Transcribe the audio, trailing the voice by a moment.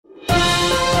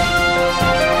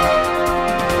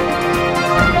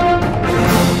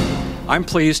I'm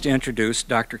pleased to introduce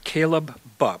Dr. Caleb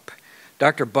Bupp.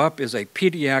 Dr. Bupp is a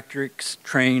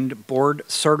pediatrics-trained,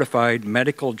 board-certified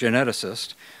medical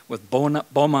geneticist with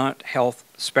Beaumont Health,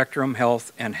 Spectrum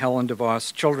Health, and Helen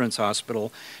DeVos Children's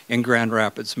Hospital in Grand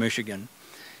Rapids, Michigan.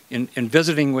 In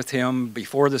visiting with him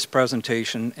before this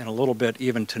presentation and a little bit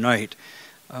even tonight,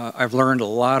 I've learned a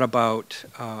lot about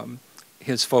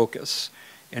his focus,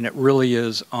 and it really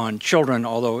is on children,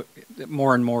 although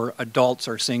more and more adults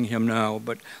are seeing him now,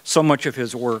 but so much of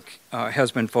his work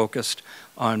has been focused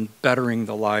on bettering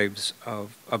the lives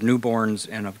of newborns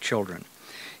and of children.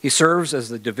 He serves as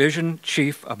the Division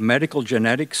Chief of Medical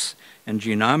Genetics and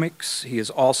Genomics. He is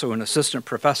also an assistant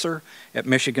professor at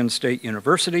Michigan State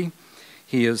University.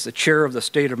 He is the chair of the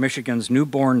State of Michigan's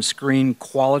Newborn Screen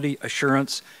Quality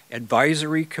Assurance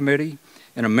Advisory Committee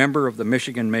and a member of the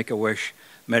Michigan Make-A-Wish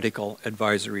Medical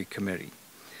Advisory Committee.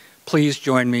 Please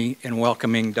join me in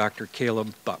welcoming Dr.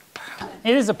 Caleb Bupp.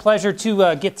 It is a pleasure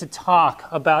to get to talk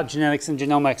about genetics and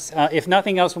genomics. If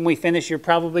nothing else, when we finish, you're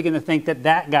probably going to think that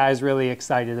that guy's really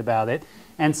excited about it.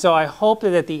 And so I hope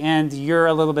that at the end, you're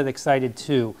a little bit excited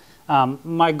too.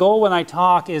 My goal when I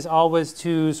talk is always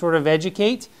to sort of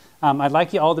educate. I'd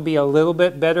like you all to be a little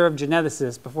bit better of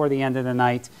geneticists before the end of the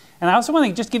night. And I also want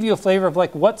to just give you a flavor of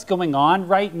like what's going on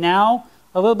right now,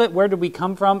 a little bit where did we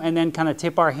come from, and then kind of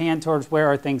tip our hand towards where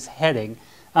are things heading.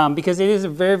 Because it is a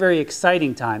very, very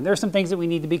exciting time. There are some things that we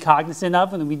need to be cognizant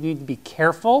of and we need to be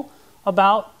careful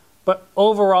about, but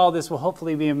overall this will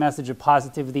hopefully be a message of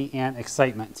positivity and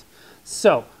excitement.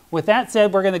 So with that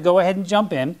said, we're going to go ahead and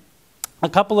jump in. A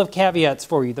couple of caveats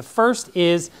for you. The first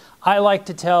is I like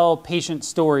to tell patient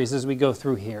stories as we go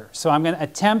through here. So I'm going to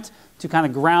attempt to kind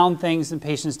of ground things in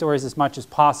patient stories as much as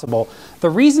possible. The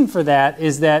reason for that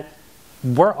is that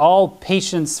we're all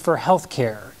patients for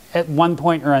healthcare at one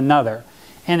point or another.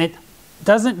 And it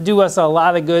doesn't do us a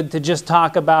lot of good to just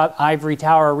talk about ivory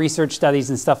tower research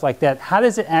studies and stuff like that. How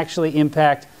does it actually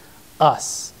impact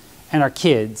us and our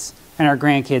kids and our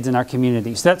grandkids and our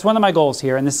community? So that's one of my goals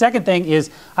here. And the second thing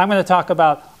is I'm going to talk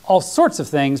about all sorts of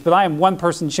things, but I am one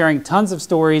person sharing tons of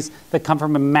stories that come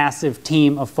from a massive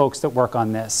team of folks that work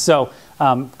on this. So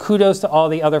kudos to all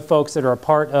the other folks that are a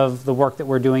part of the work that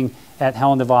we're doing at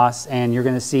Helen DeVos, and you're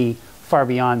going to see far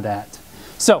beyond that.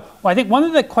 So I think one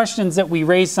of the questions that we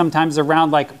raise sometimes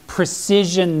around like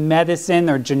precision medicine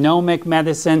or genomic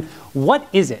medicine, what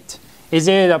is it? Is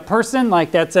it a person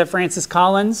like that's Francis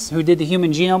Collins, who did the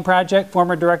Human Genome Project,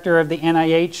 former director of the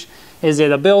NIH? Is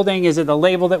it a building? Is it a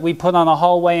label that we put on a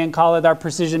hallway and call it our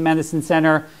Precision Medicine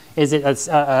Center? Is it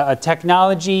a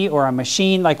technology or a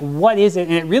machine? Like what is it?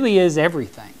 And it really is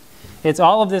everything. It's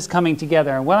all of this coming together.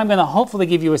 And what I'm going to hopefully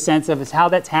give you a sense of is how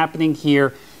that's happening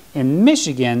here in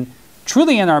Michigan,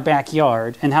 truly in our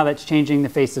backyard, and how that's changing the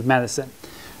face of medicine.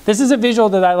 This is a visual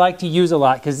that I like to use a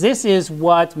lot because this is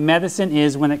what medicine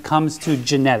is when it comes to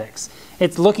genetics.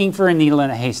 It's looking for a needle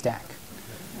in a haystack.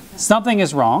 Something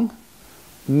is wrong.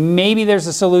 Maybe there's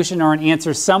a solution or an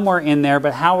answer somewhere in there,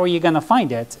 but how are you going to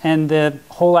find it? And the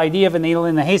whole idea of a needle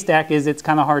in the haystack is it's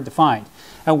kind of hard to find.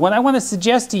 And what I want to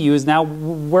suggest to you is now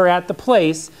we're at the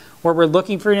place where we're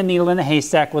looking for a needle in a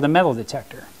haystack with a metal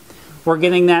detector. We're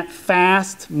getting that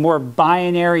fast, more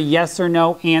binary yes or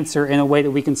no answer in a way that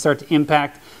we can start to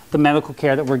impact the medical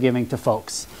care that we're giving to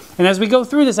folks. And as we go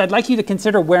through this, I'd like you to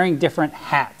consider wearing different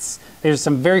hats. There's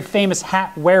some very famous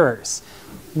hat wearers.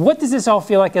 What does this all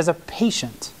feel like as a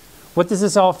patient? What does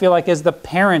this all feel like as the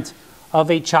parent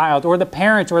of a child or the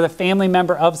parent or the family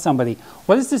member of somebody?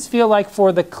 What does this feel like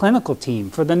for the clinical team,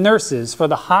 for the nurses, for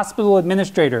the hospital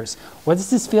administrators? What does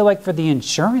this feel like for the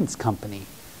insurance company?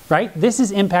 Right? This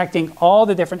is impacting all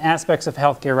the different aspects of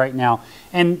healthcare right now.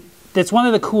 And that's one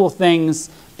of the cool things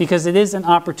because it is an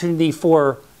opportunity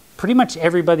for pretty much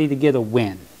everybody to get a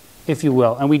win, if you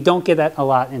will. And we don't get that a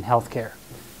lot in healthcare.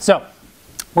 So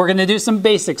we're going to do some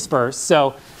basics first.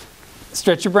 So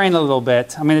stretch your brain a little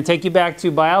bit. I'm going to take you back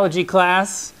to biology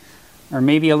class or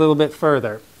maybe a little bit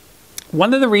further.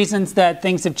 One of the reasons that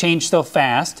things have changed so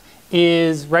fast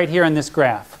is right here in this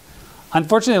graph.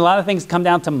 Unfortunately, a lot of things come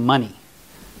down to money.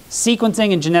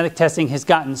 Sequencing and genetic testing has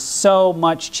gotten so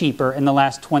much cheaper in the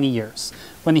last 20 years.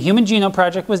 When the Human Genome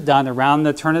Project was done around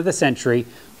the turn of the century,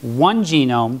 one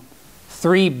genome,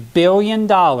 $3 billion,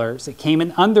 it came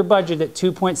in under budget at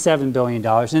 $2.7 billion,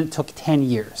 and it took 10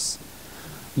 years.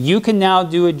 You can now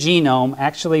do a genome.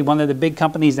 Actually, one of the big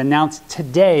companies announced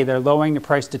today they're lowering the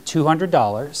price to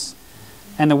 $200.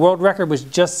 And the world record was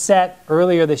just set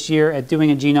earlier this year at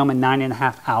doing a genome in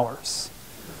 9.5 hours.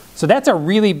 So that's a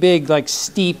really big, like,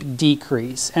 steep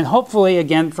decrease. And hopefully,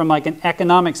 again, from like an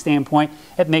economic standpoint,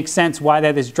 it makes sense why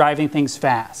that is driving things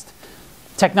fast.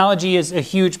 Technology is a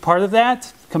huge part of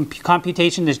that.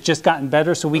 Computation has just gotten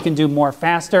better, so we can do more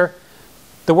faster.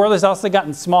 The world has also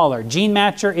gotten smaller. Gene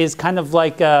Matcher is kind of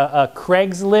like a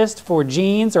Craigslist for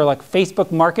genes, or like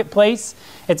Facebook Marketplace.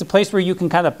 It's a place where you can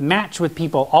kind of match with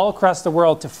people all across the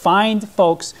world to find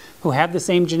folks who have the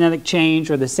same genetic change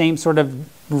or the same sort of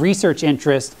research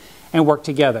interest and work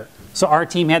together. So our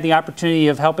team had the opportunity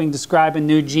of helping describe a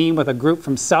new gene with a group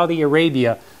from Saudi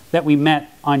Arabia that we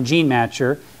met on Gene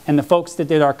Matcher, and the folks that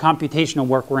did our computational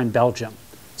work were in Belgium.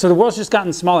 So the world's just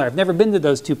gotten smaller. I've never been to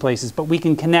those two places, but we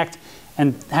can connect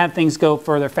and have things go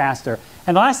further faster.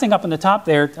 And the last thing up on the top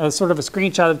there, sort of a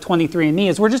screenshot of 23andMe,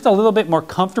 is we're just a little bit more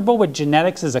comfortable with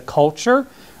genetics as a culture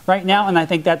right now, and I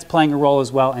think that's playing a role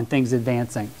as well in things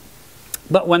advancing.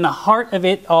 But when the heart of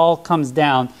it all comes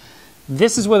down,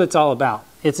 this is what it's all about.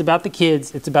 It's about the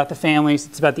kids, it's about the families,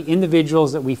 it's about the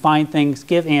individuals that we find things,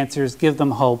 give answers, give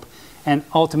them hope, and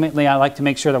ultimately I like to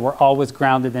make sure that we're always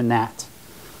grounded in that.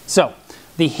 So,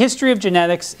 the history of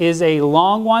genetics is a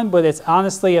long one, but it's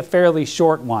honestly a fairly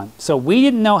short one. So we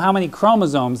didn't know how many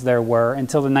chromosomes there were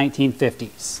until the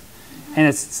 1950s. And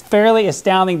it's fairly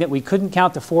astounding that we couldn't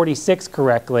count to 46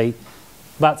 correctly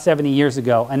about 70 years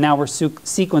ago, and now we're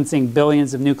sequencing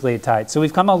billions of nucleotides. So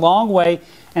we've come a long way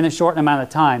in a short amount of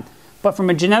time. But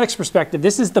from a genetics perspective,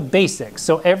 this is the basics.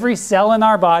 So every cell in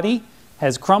our body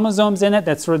has chromosomes in it.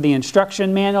 That's sort of the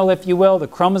instruction manual, if you will. The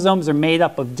chromosomes are made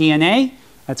up of DNA.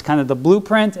 That's kind of the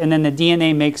blueprint, and then the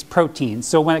DNA makes proteins.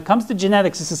 So when it comes to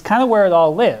genetics, this is kind of where it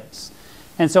all lives.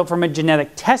 And so from a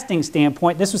genetic testing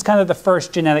standpoint, this was kind of the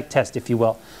first genetic test, if you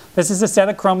will. This is a set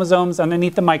of chromosomes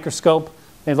underneath the microscope.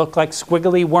 They look like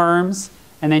squiggly worms,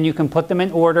 and then you can put them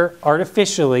in order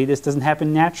artificially. This doesn't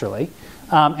happen naturally.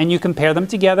 And you compare them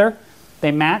together.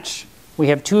 They match. We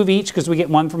have 2 of each because we get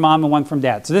one from mom and one from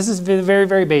dad. So this is very,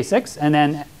 very basics. And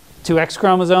then 2 X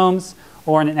chromosomes,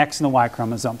 or an X and a Y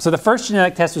chromosome. So the first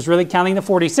genetic test was really counting to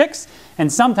 46,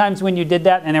 and sometimes when you did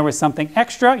that and there was something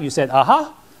extra, you said,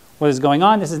 aha, what is going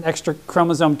on? This is an extra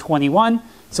chromosome 21,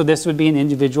 so this would be an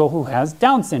individual who has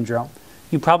Down syndrome.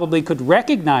 You probably could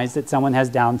recognize that someone has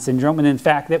Down syndrome, and in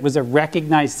fact, that was a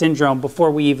recognized syndrome before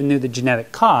we even knew the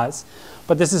genetic cause.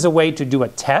 But this is a way to do a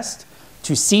test,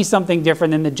 to see something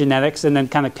different in the genetics, and then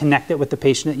kind of connect it with the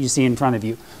patient that you see in front of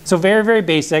you. So very, very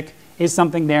basic is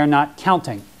something they're not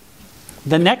counting.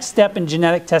 The next step in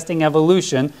genetic testing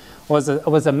evolution was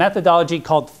a methodology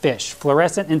called FISH,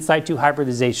 fluorescent in situ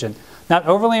hybridization. Not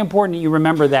overly important that you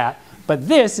remember that, but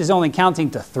this is only counting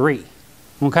to 3,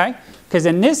 okay? Because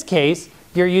in this case,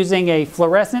 you're using a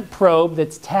fluorescent probe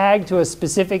that's tagged to a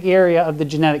specific area of the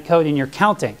genetic code, and you're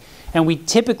counting. And we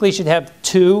typically should have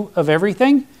 2 of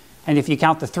everything, and if you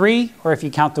count to 3 or if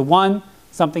you count to 1,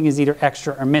 something is either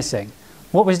extra or missing.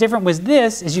 What was different was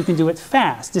this is you can do it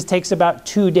fast. This takes about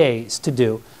 2 days to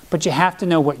do, but you have to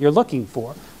know what you're looking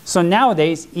for. So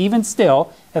nowadays, even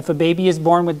still, if a baby is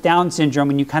born with Down syndrome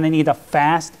and you kind of need a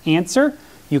fast answer,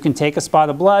 you can take a spot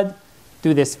of blood,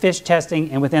 do this FISH testing,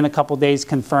 and within a couple days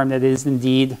confirm that it is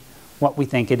indeed what we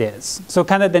think it is. So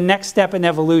kind of the next step in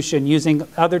evolution, using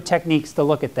other techniques to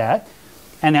look at that.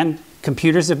 And then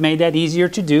computers have made that easier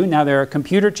to do. Now there are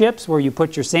computer chips where you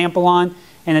put your sample on,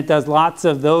 and it does lots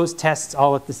of those tests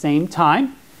all at the same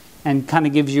time and kind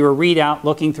of gives you a readout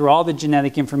looking through all the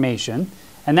genetic information.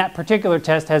 And that particular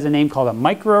test has a name called a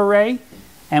microarray.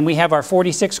 And we have our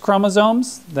 46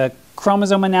 chromosomes. The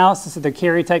chromosome analysis of the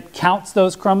karyotype counts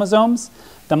those chromosomes.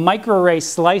 The microarray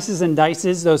slices and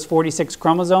dices those 46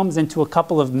 chromosomes into a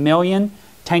couple of million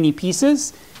tiny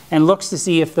pieces and looks to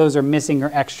see if those are missing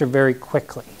or extra very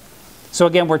quickly. So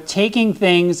again, we're taking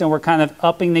things and we're kind of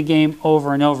upping the game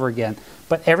over and over again.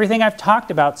 But everything I've talked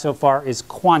about so far is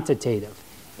quantitative.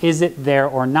 Is it there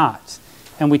or not?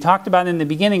 And we talked about in the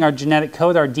beginning our genetic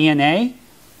code, our DNA.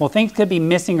 Well, things could be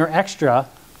missing or extra,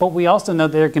 but we also know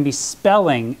that there can be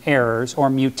spelling errors or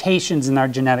mutations in our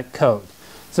genetic code.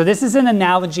 So this is an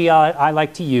analogy I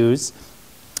like to use.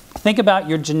 Think about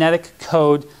your genetic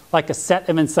code like a set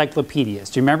of encyclopedias.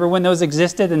 Do you remember when those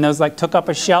existed and those like took up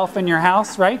a shelf in your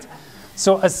house, right?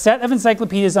 So a set of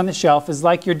encyclopedias on the shelf is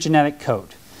like your genetic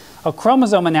code. A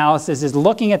chromosome analysis is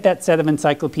looking at that set of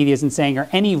encyclopedias and saying, are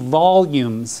any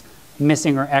volumes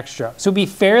missing or extra? So it'd be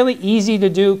fairly easy to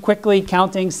do, quickly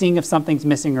counting, seeing if something's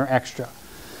missing or extra.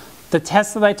 The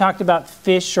test that I talked about,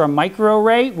 FISH or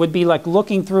microarray, would be like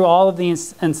looking through all of the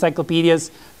encyclopedias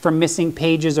for missing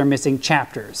pages or missing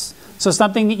chapters. So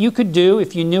something that you could do,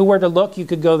 if you knew where to look, you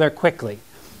could go there quickly.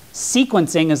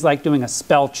 Sequencing is like doing a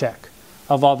spell check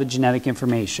of all the genetic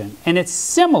information. And it's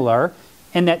similar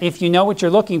in that if you know what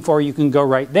you're looking for, you can go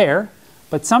right there.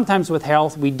 But sometimes with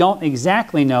health, we don't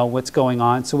exactly know what's going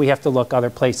on, so we have to look other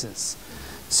places.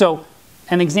 So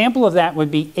An example of that would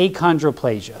be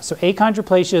achondroplasia. So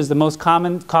achondroplasia is the most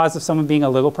common cause of someone being a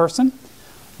little person.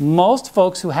 Most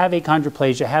folks who have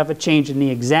achondroplasia have a change in the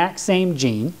exact same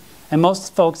gene, and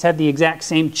most folks have the exact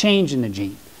same change in the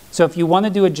gene. So if you want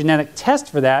to do a genetic test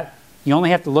for that, you only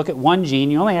have to look at one gene.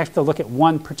 You only have to look at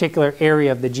one particular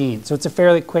area of the gene. So it's a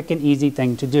fairly quick and easy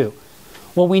thing to do.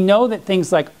 Well, we know that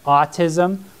things like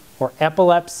autism or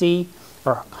epilepsy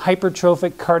or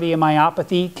hypertrophic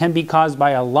cardiomyopathy can be caused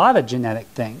by a lot of genetic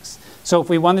things. So if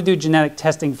we want to do genetic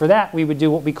testing for that, we would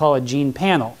do what we call a gene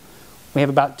panel. We have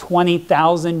about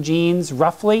 20,000 genes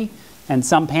roughly, and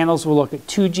some panels will look at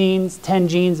 2 genes, 10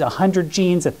 genes, 100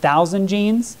 genes, 1,000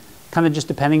 genes, kind of just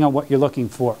depending on what you're looking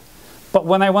for. But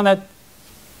what I want to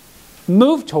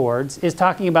move towards is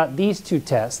talking about these 2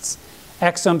 tests,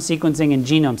 exome sequencing and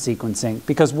genome sequencing,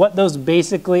 because what those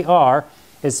basically are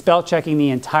is spell checking the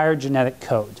entire genetic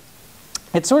code.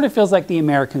 It sort of feels like the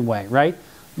American way, right?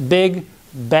 Big,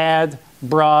 bad,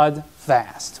 broad,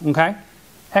 fast, okay?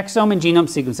 Exome and genome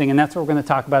sequencing, and that's what we're going to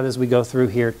talk about as we go through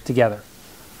here together.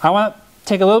 I want to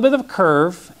take a little bit of a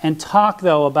curve and talk,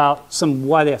 though, about some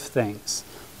what-if things.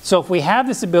 So if we have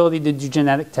this ability to do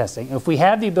genetic testing, if we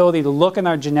have the ability to look in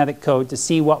our genetic code to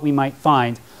see what we might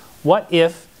find, what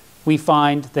if we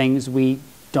find things we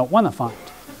don't want to find,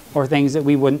 or things that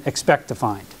we wouldn't expect to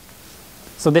find?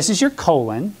 So this is your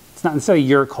colon. It's not necessarily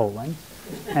your colon.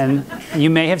 And you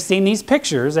may have seen these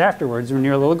pictures afterwards when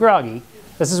you're a little groggy.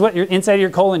 This is what your inside of your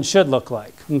colon should look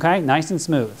like, okay? Nice and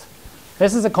smooth.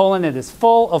 This is a colon that is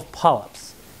full of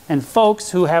polyps. And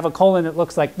folks who have a colon that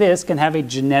looks like this can have a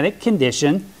genetic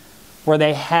condition where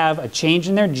they have a change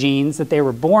in their genes that they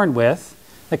were born with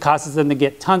that causes them to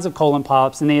get tons of colon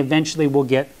polyps, and they eventually will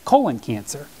get colon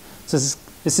cancer. So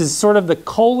this is sort of the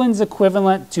colon's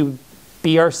equivalent to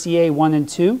BRCA1 and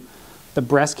 2, the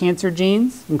breast cancer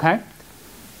genes, okay?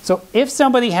 So if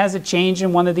somebody has a change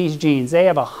in one of these genes, they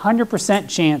have a 100%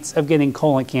 chance of getting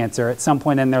colon cancer at some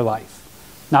point in their life.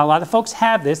 Now, a lot of folks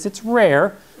have this. It's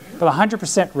rare, but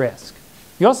 100% risk.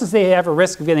 You also say they have a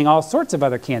risk of getting all sorts of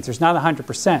other cancers, not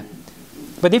 100%.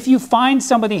 But if you find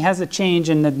somebody has a change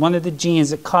in one of the genes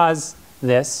that cause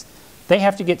this, they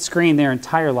have to get screened their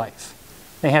entire life.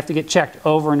 They have to get checked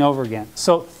over and over again.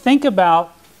 So think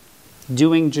about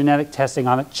doing genetic testing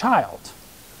on a child.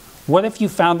 What if you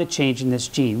found a change in this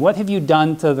gene? What have you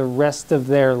done to the rest of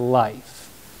their life?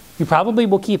 You probably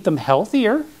will keep them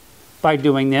healthier by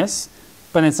doing this,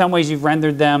 but in some ways you've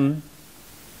rendered them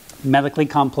medically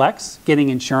complex. Getting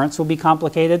insurance will be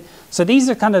complicated. So these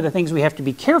are kind of the things we have to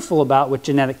be careful about with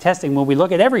genetic testing. When we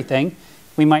look at everything,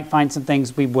 we might find some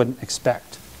things we wouldn't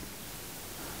expect.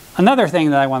 Another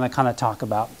thing that I want to kind of talk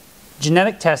about,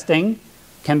 genetic testing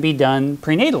can be done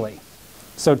prenatally.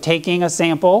 So taking a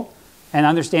sample and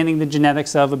understanding the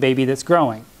genetics of a baby that's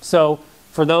growing. So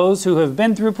for those who have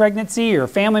been through pregnancy or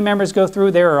family members go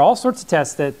through, there are all sorts of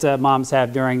tests that moms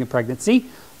have during the pregnancy,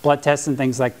 blood tests and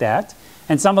things like that.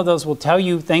 And some of those will tell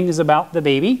you things about the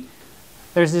baby.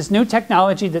 There's this new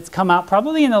technology that's come out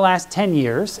probably in the last 10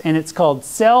 years, and it's called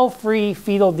cell-free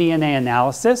fetal DNA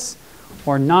analysis,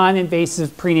 or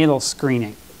non-invasive prenatal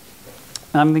screening.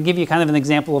 And I'm going to give you kind of an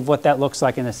example of what that looks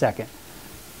like in a second.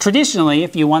 Traditionally,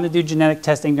 if you want to do genetic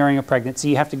testing during a pregnancy,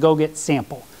 you have to go get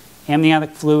sample.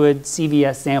 Amniotic fluid,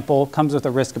 CVS sample, comes with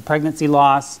a risk of pregnancy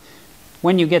loss.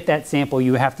 When you get that sample,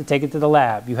 you have to take it to the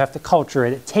lab. You have to culture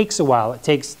it. It takes a while. It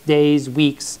takes days,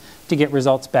 weeks to get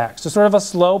results back. So sort of a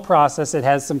slow process that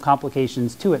has some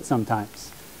complications to it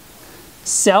sometimes.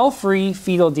 Cell-free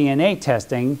fetal DNA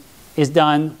testing is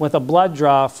done with a blood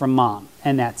draw from mom,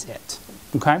 and that's it,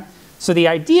 okay? So the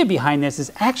idea behind this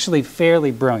is actually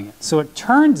fairly brilliant. So it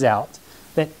turns out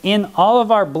that in all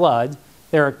of our blood,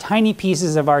 there are tiny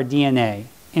pieces of our DNA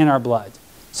in our blood.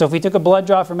 So if we took a blood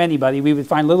draw from anybody, we would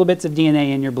find little bits of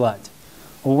DNA in your blood.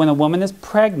 Well, when a woman is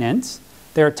pregnant,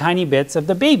 there are tiny bits of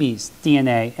the baby's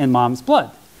DNA in mom's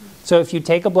blood. So if you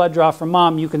take a blood draw from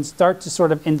mom, you can start to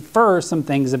sort of infer some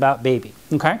things about baby,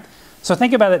 okay? So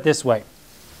think about it this way.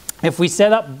 If we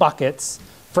set up buckets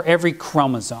for every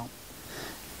chromosome,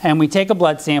 and we take a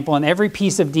blood sample, and every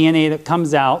piece of DNA that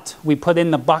comes out, we put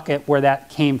in the bucket where that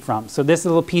came from. So this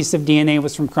little piece of DNA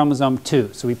was from chromosome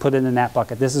 2, so we put it in that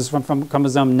bucket. This is from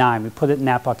chromosome 9, we put it in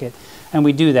that bucket, and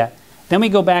we do that. Then we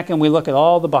go back and we look at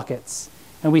all the buckets,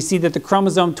 and we see that the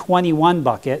chromosome 21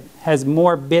 bucket has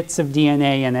more bits of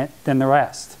DNA in it than the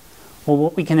rest. Well,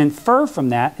 what we can infer from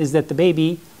that is that the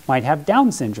baby might have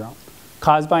Down syndrome,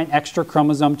 caused by an extra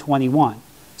chromosome 21.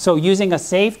 So using a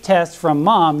safe test from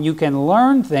mom, you can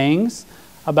learn things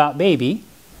about baby.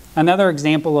 Another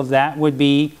example of that would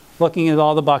be looking at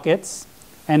all the buckets,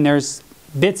 and there's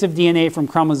bits of DNA from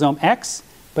chromosome X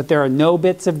but there are no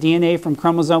bits of DNA from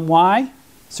chromosome Y,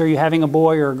 so are you having a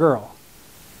boy or a girl?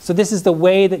 So this is the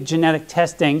way that genetic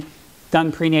testing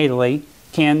done prenatally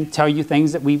can tell you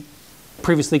things that we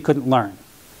previously couldn't learn.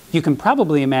 You can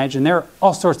probably imagine there are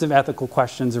all sorts of ethical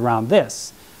questions around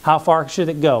this. How far should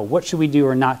it go? What should we do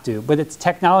or not do? But it's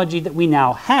technology that we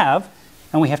now have,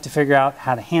 and we have to figure out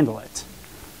how to handle it.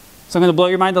 So I'm going to blow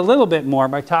your mind a little bit more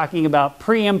by talking about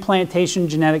pre-implantation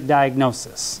genetic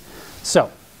diagnosis.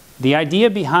 So the idea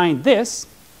behind this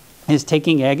is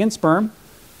taking egg and sperm,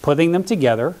 putting them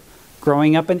together,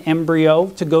 growing up an embryo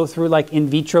to go through like in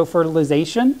vitro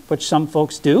fertilization, which some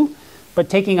folks do, but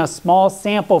taking a small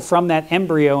sample from that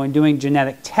embryo and doing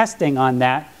genetic testing on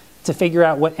that to figure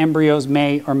out what embryos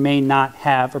may or may not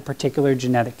have a particular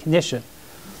genetic condition.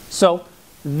 So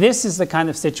this is the kind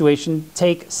of situation.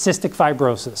 Take cystic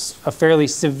fibrosis, a fairly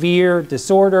severe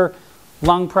disorder,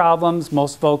 lung problems.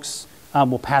 Most folks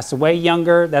will pass away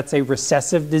younger. That's a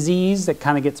recessive disease that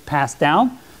kind of gets passed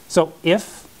down. So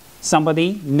if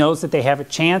somebody knows that they have a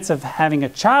chance of having a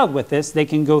child with this, they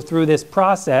can go through this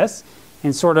process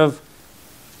and sort of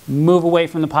move away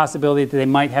from the possibility that they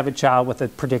might have a child with a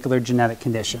particular genetic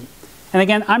condition. And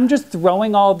again, I'm just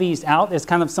throwing all these out as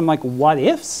kind of some like what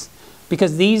ifs,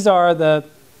 because these are the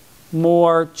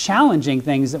more challenging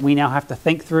things that we now have to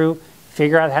think through,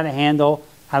 figure out how to handle,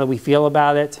 how do we feel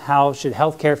about it, how should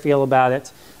healthcare feel about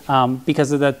it,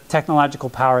 because of the technological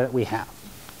power that we have.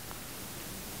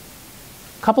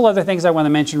 A couple other things I want to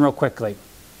mention real quickly.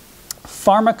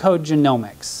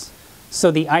 Pharmacogenomics. So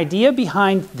the idea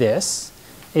behind this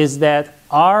is that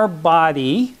our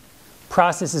body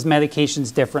processes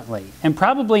medications differently. And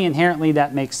probably inherently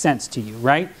that makes sense to you,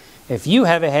 right? If you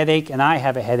have a headache and I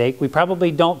have a headache, we probably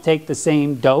don't take the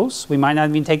same dose. We might not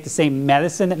even take the same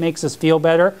medicine that makes us feel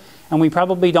better. And we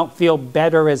probably don't feel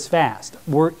better as fast.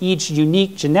 We're each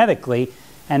unique genetically,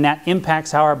 and that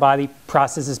impacts how our body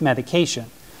processes medication.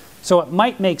 So it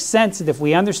might make sense that if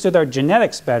we understood our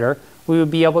genetics better, we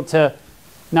would be able to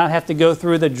not have to go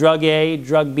through the drug A,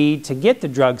 drug B to get to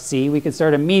drug C. We could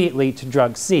start immediately to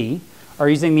drug C. Or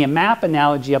using the map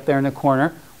analogy up there in the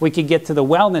corner, we could get to the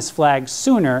wellness flag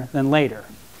sooner than later.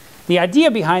 The idea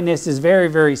behind this is very,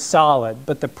 very solid,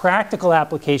 but the practical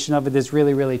application of it is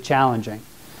really, really challenging.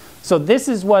 So this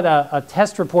is what a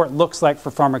test report looks like for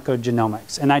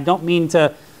pharmacogenomics. And I don't mean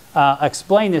to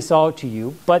explain this all to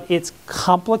you, but it's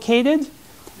complicated,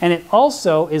 and it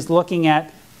also is looking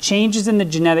at changes in the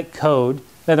genetic code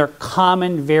that are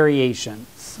common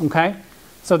variations, okay?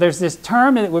 So there's this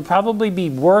term that would probably be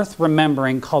worth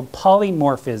remembering called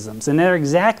polymorphisms, and they're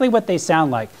exactly what they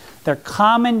sound like. They're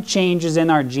common changes in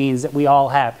our genes that we all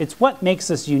have. It's what makes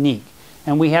us unique,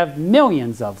 and we have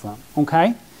millions of them,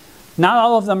 okay? Not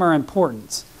all of them are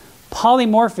important.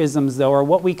 Polymorphisms, though, are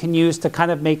what we can use to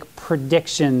kind of make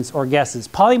predictions or guesses.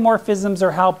 Polymorphisms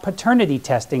are how paternity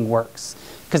testing works,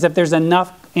 because if there's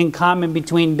enough in common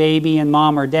between baby and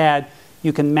mom or dad,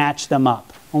 you can match them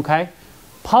up, okay?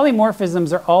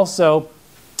 Polymorphisms are also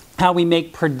how we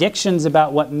make predictions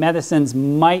about what medicines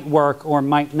might work or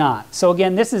might not. So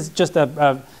again, this is just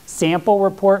a sample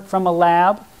report from a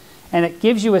lab, and it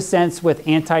gives you a sense with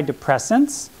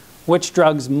antidepressants which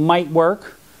drugs might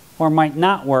work or might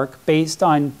not work based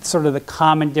on sort of the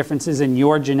common differences in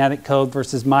your genetic code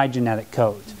versus my genetic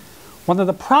code. One of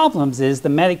the problems is the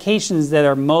medications that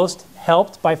are most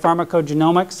helped by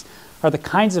pharmacogenomics are the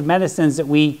kinds of medicines that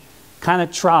we kind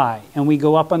of try, and we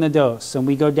go up on the dose, and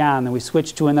we go down, and we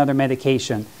switch to another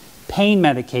medication. Pain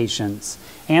medications,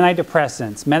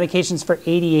 antidepressants, medications for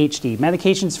ADHD,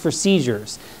 medications for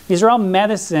seizures. These are all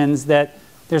medicines that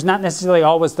there's not necessarily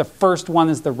always the first one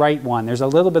is the right one. There's a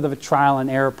little bit of a trial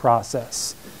and error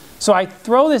process. So I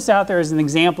throw this out there as an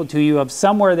example to you of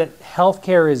somewhere that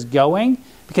healthcare is going,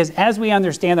 because as we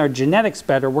understand our genetics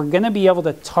better, we're going to be able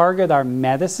to target our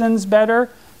medicines better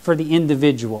for the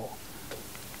individual.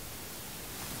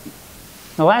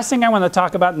 The last thing I want to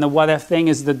talk about in the what if thing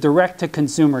is the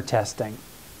direct-to-consumer testing.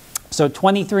 So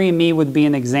 23andMe would be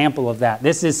an example of that.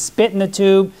 This is spit in the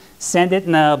tube, send it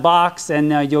in a box,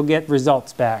 and you'll get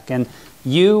results back. And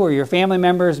you or your family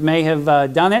members may have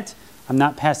done it. I'm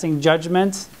not passing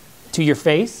judgment to your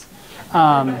face.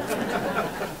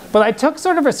 But I took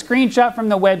sort of a screenshot from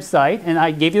the website, and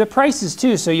I gave you the prices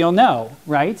too, so you'll know,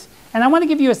 right? And I want to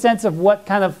give you a sense of what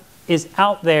kind of is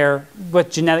out there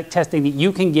with genetic testing that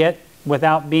you can get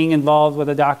without being involved with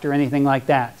a doctor or anything like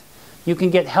that. You can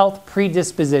get health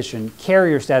predisposition,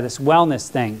 carrier status, wellness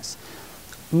things.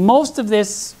 Most of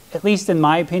this, at least in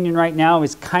my opinion right now,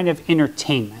 is kind of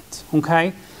entertainment,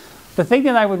 okay? The thing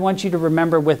that I would want you to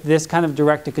remember with this kind of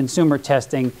direct-to-consumer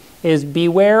testing is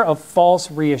beware of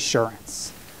false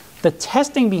reassurance. The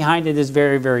testing behind it is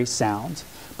very, very sound,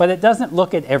 but it doesn't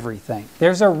look at everything.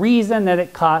 There's a reason that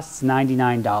it costs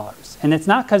 $99, and it's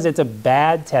not because it's a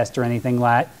bad test or anything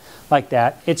like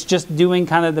that. It's just doing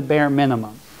kind of the bare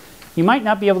minimum. You might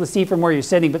not be able to see from where you're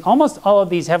sitting, but almost all of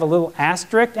these have a little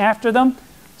asterisk after them,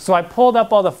 so I pulled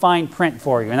up all the fine print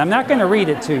for you, and I'm not going to read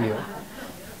it to you.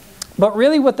 But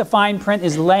really what the fine print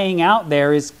is laying out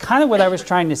there is kind of what I was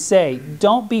trying to say.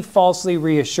 Don't be falsely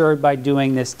reassured by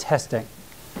doing this testing.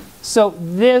 So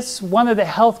this, one of the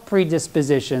health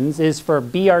predispositions is for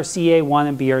BRCA1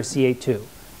 and BRCA2.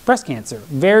 Breast cancer,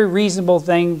 very reasonable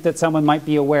thing that someone might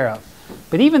be aware of.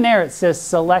 But even there it says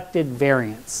selected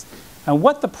variants. And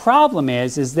what the problem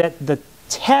is that the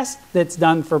test that's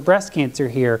done for breast cancer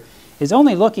here is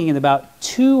only looking at about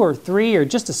 2 or 3 or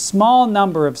just a small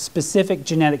number of specific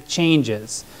genetic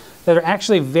changes that are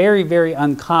actually very, very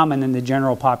uncommon in the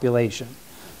general population.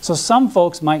 So some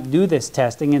folks might do this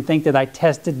testing and think that I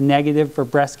tested negative for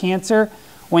breast cancer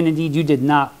when indeed you did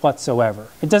not whatsoever.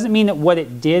 It doesn't mean that what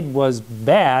it did was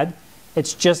bad,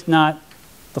 it's just not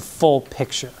the full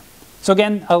picture. So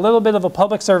again, a little bit of a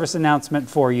public service announcement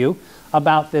for you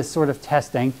about this sort of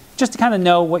testing, just to kind of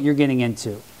know what you're getting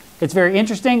into. It's very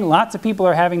interesting. Lots of people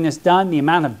are having this done. The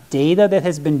amount of data that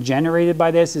has been generated by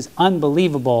this is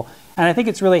unbelievable. And I think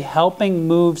it's really helping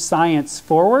move science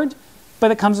forward,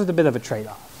 but it comes with a bit of a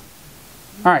trade-off.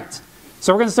 All right,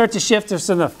 so we're going to start to shift to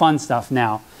some of the fun stuff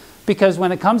now, because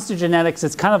when it comes to genetics,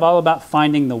 it's kind of all about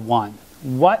finding the one.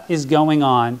 What is going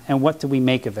on and what do we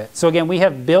make of it? So again, we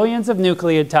have billions of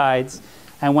nucleotides,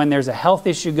 and when there's a health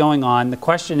issue going on, the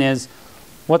question is,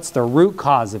 what's the root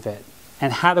cause of it?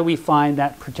 And how do we find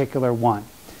that particular one?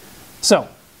 So,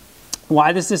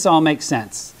 why does this all make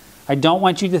sense? I don't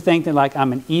want you to think that like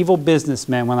I'm an evil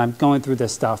businessman when I'm going through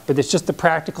this stuff, but it's just the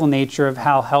practical nature of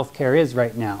how healthcare is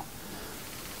right now.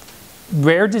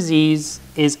 Rare disease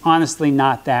is honestly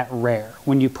not that rare.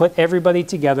 When you put everybody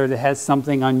together that has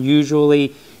something unusual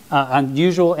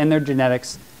in their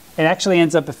genetics, it actually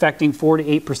ends up affecting 4 to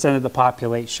 8% of the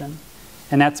population.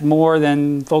 And that's more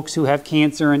than folks who have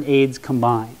cancer and AIDS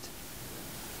combined.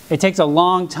 It takes a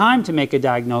long time to make a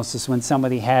diagnosis when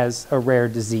somebody has a rare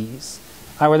disease.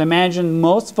 I would imagine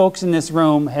most folks in this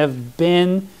room have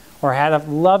been or had a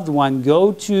loved one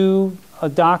go to a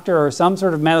doctor or some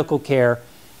sort of medical care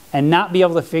and not be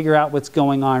able to figure out what's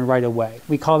going on right away.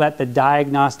 We call that the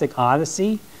diagnostic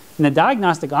odyssey. And the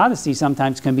diagnostic odyssey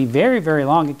sometimes can be very, very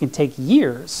long. It can take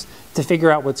years to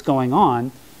figure out what's going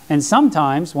on. And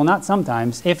sometimes, well not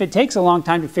sometimes, if it takes a long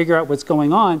time to figure out what's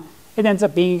going on, it ends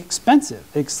up being expensive.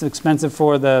 It's expensive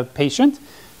for the patient,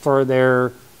 for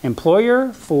their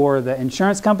employer, for the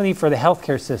insurance company, for the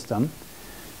healthcare system.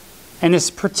 And this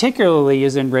particularly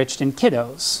is enriched in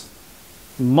kiddos.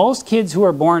 Most kids who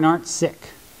are born aren't sick.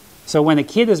 So when a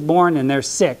kid is born and they're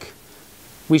sick,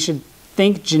 we should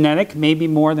think genetic maybe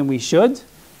more than we should.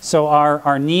 So our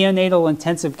neonatal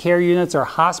intensive care units, our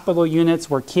hospital units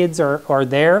where kids are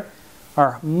there,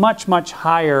 are much, much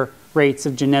higher rates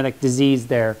of genetic disease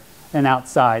there than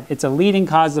outside. It's a leading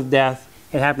cause of death.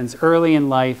 It happens early in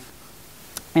life,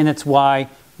 and it's why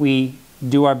we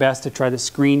do our best to try to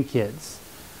screen kids.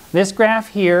 This graph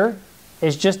here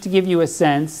is just to give you a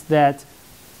sense that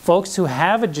folks who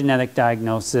have a genetic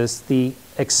diagnosis, the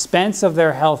expense of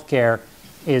their health care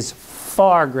is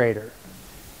far greater.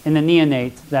 In the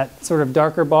neonate, that sort of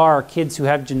darker bar are kids who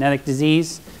have genetic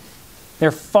disease.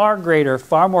 They're far greater,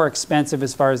 far more expensive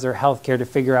as far as their health care to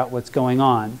figure out what's going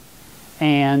on.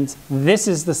 And this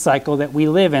is the cycle that we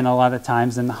live in a lot of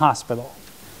times in the hospital.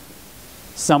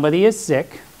 Somebody is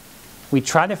sick. We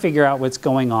try to figure out what's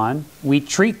going on. We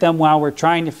treat them while we're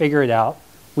trying to figure it out.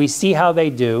 We see how they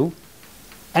do.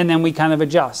 And then we kind of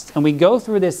adjust. And we go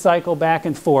through this cycle back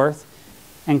and forth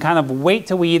and kind of wait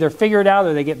till we either figure it out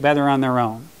or they get better on their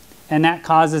own. And that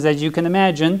causes, as you can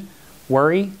imagine,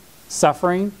 worry,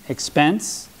 suffering,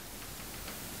 expense.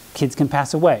 Kids can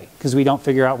pass away because we don't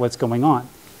figure out what's going on.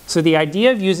 So the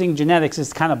idea of using genetics is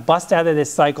to kind of bust out of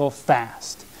this cycle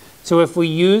fast. So if we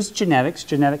use genetics,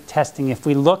 genetic testing, if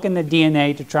we look in the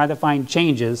DNA to try to find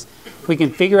changes, we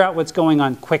can figure out what's going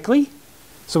on quickly.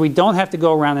 So we don't have to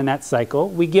go around in that cycle.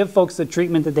 We give folks the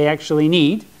treatment that they actually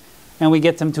need, and we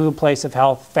get them to a place of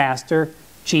health faster,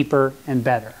 cheaper, and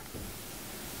better.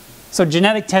 So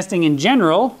genetic testing in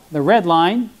general, the red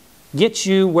line, gets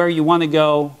you where you want to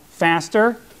go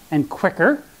faster and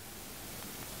quicker,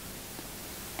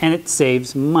 and it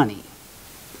saves money.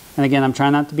 And again, I'm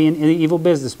trying not to be an evil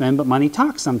businessman, but money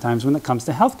talks sometimes when it comes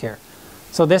to healthcare.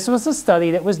 So this was a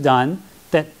study that was done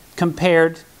that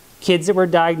compared kids that were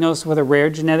diagnosed with a rare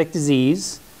genetic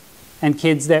disease and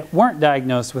kids that weren't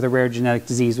diagnosed with a rare genetic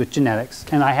disease with genetics.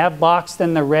 And I have boxed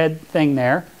in the red thing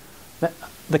there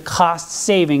the cost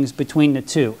savings between the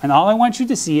two. And all I want you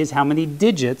to see is how many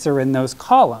digits are in those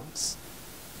columns.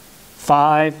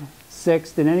 5,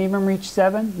 6, did any of them reach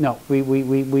 7? No, we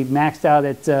maxed out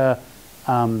at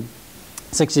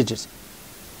 6 digits.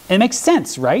 It makes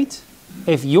sense, right?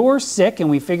 If you're sick and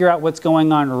we figure out what's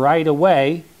going on right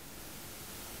away,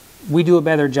 we do a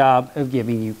better job of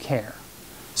giving you care.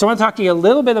 So I want to talk to you a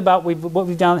little bit about what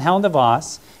we've done at Helen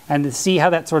DeVos and to see how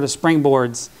that sort of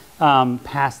springboards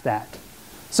past that.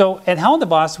 So at Helen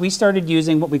DeVos, we started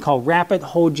using what we call rapid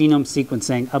whole genome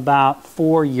sequencing about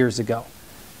 4 years ago.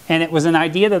 And it was an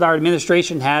idea that our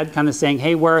administration had, kind of saying,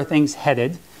 hey, where are things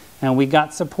headed? And we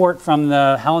got support from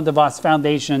the Helen DeVos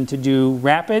Foundation to do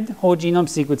rapid whole genome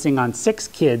sequencing on 6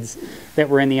 kids that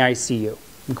were in the ICU.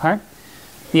 Okay?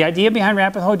 The idea behind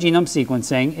rapid whole genome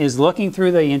sequencing is looking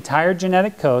through the entire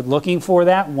genetic code, looking for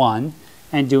that one,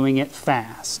 and doing it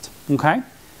fast. Okay?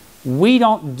 We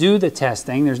don't do the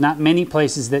testing. There's not many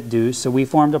places that do, so we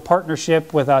formed a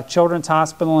partnership with a Children's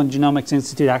Hospital and Genomics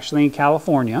Institute, actually in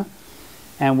California,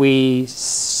 and we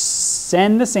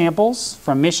send the samples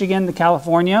from Michigan to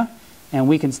California, and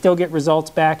we can still get results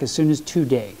back as soon as 2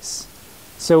 days.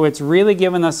 So it's really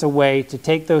given us a way to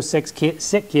take those sick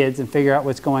kids and figure out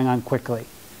what's going on quickly.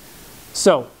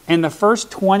 So in the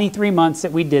first 23 months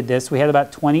that we did this, we had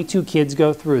about 22 kids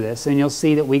go through this, and you'll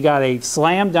see that we got a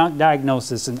slam dunk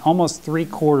diagnosis in almost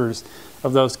 3/4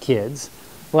 of those kids,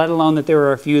 let alone that there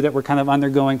were a few that were kind of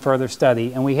undergoing further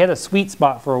study. And we hit a sweet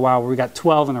spot for a while where we got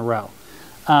 12 in a row.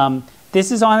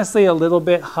 This is honestly a little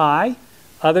bit high.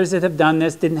 Others that have done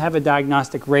this didn't have a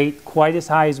diagnostic rate quite as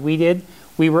high as we did.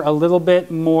 We were a little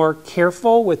bit more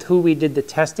careful with who we did the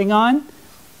testing on.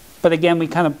 But again, we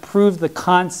kind of proved the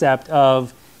concept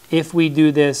of if we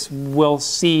do this, we'll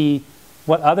see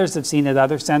what others have seen at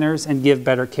other centers and give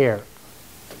better care.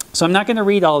 So I'm not going to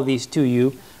read all of these to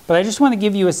you, but I just want to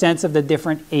give you a sense of the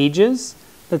different ages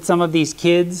that some of these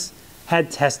kids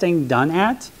had testing done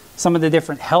at, some of the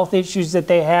different health issues that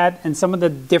they had, and some of the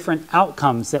different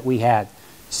outcomes that we had.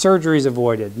 Surgeries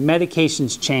avoided,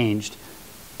 medications changed,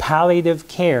 palliative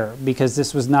care, because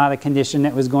this was not a condition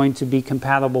that was going to be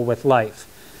compatible with life.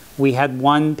 We had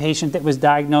one patient that was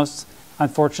diagnosed,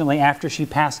 unfortunately, after she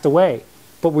passed away.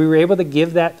 But we were able to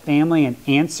give that family an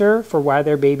answer for why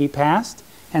their baby passed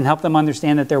and help them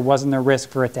understand that there wasn't a risk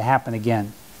for it to happen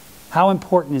again. How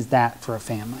important is that for a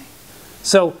family?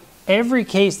 So every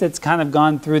case that's kind of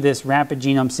gone through this rapid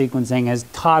genome sequencing has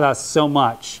taught us so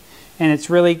much. And it's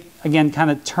really, again,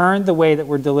 kind of turned the way that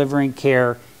we're delivering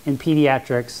care in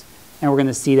pediatrics, and we're going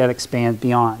to see that expand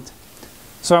beyond.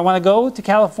 So I want to go to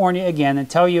California again and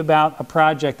tell you about a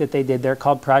project that they did there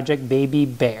called Project Baby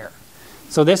Bear.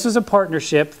 So this was a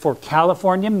partnership for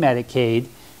California Medicaid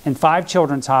and 5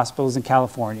 children's hospitals in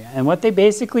California. And what they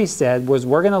basically said was,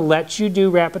 we're going to let you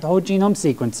do rapid whole genome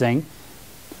sequencing,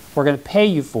 we're going to pay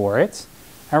you for it,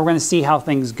 and we're going to see how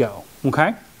things go.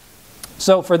 Okay?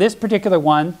 So for this particular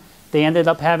one, they ended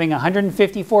up having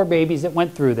 154 babies that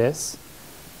went through this.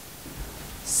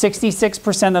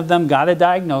 66% of them got a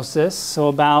diagnosis, so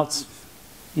about,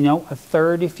 a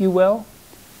third, if you will.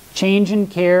 Change in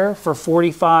care for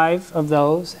 45 of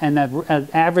those, and an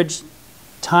average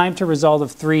time to result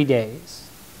of 3 days.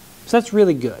 So that's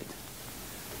really good.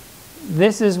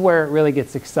 This is where it really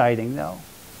gets exciting, though,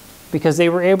 because they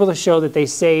were able to show that they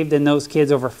saved in those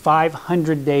kids over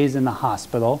 500 days in the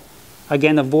hospital,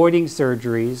 again, avoiding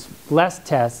surgeries, less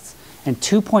tests, and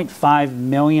 $2.5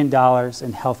 million in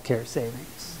healthcare savings.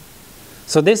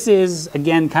 So this is,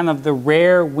 again, kind of the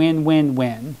rare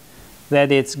win-win-win,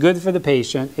 that it's good for the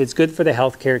patient, it's good for the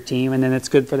healthcare team, and then it's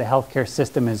good for the healthcare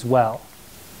system as well.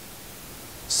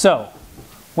 So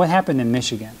what happened in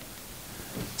Michigan?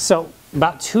 So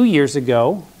about 2 years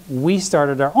ago, we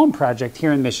started our own project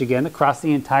here in Michigan across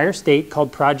the entire state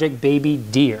called Project Baby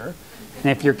Deer. And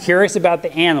if you're curious about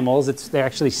the animals, they're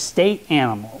actually state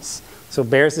animals. So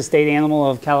bear's the state animal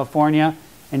of California,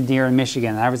 and deer in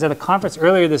Michigan. I was at a conference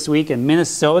earlier this week, and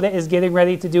Minnesota is getting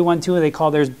ready to do one too. They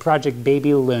call theirs Project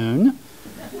Baby Loon.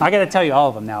 I got to tell you all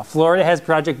of them now. Florida has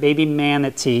Project Baby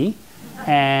Manatee,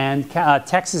 and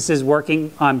Texas is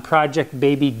working on Project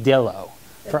Baby Dillo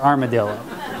for armadillo.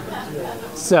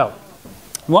 So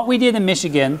what we did in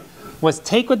Michigan was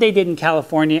take what they did in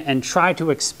California and try to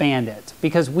expand it,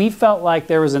 because we felt like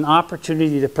there was an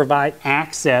opportunity to provide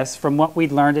access from what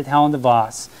we'd learned at Helen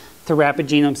DeVos to rapid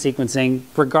genome sequencing,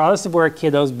 regardless of where a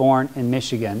kiddo's born in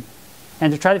Michigan,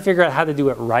 and to try to figure out how to do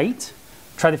it right,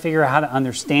 try to figure out how to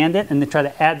understand it, and to try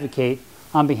to advocate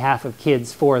on behalf of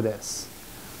kids for this.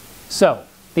 So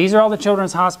these are all the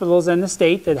children's hospitals in the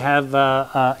state that have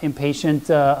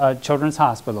inpatient children's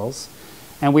hospitals.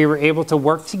 And we were able to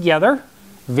work together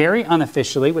very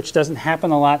unofficially, which doesn't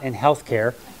happen a lot in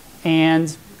healthcare,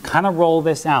 and kind of roll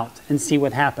this out and see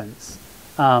what happens.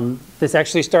 This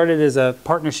actually started as a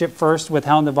partnership first with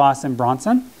Helen DeVos and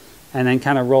Bronson, and then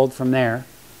kind of rolled from there.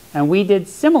 And we did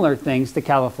similar things to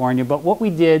California, but what we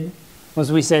did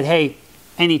was we said, hey,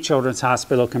 any children's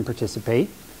hospital can participate.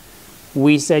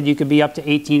 We said you could be up to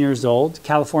 18 years old.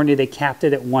 California, they capped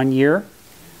it at 1 year.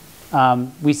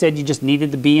 We said you just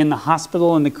needed to be in the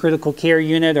hospital in the critical care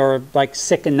unit, or like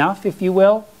sick enough, if you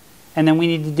will. And then we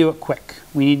need to do it quick.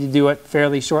 We need to do it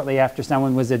fairly shortly after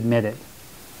someone was admitted.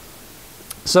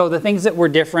 So the things that were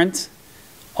different,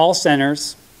 all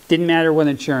centers, didn't matter what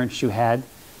insurance you had.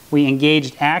 We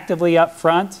engaged actively up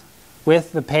front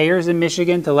with the payers in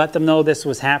Michigan to let them know this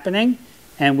was happening.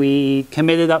 And we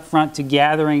committed up front to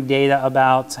gathering data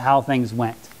about how things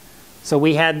went. So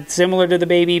we had, similar to the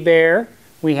baby bear,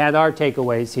 we had our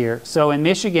takeaways here. So in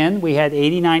Michigan, we had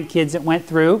 89 kids that went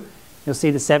through. You'll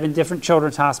see the 7 different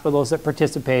children's hospitals that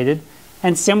participated,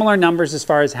 and similar numbers as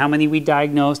far as how many we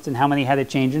diagnosed and how many had a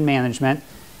change in management.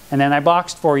 And then I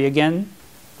boxed for you again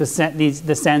the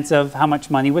sense of how much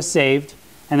money was saved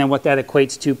and then what that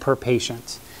equates to per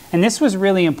patient. And this was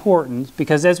really important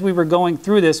because as we were going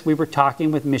through this, we were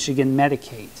talking with Michigan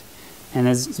Medicaid.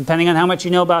 And depending on how much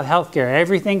you know about healthcare,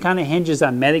 everything kind of hinges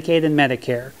on Medicaid and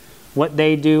Medicare. What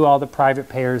they do, all the private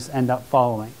payers end up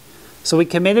following. So we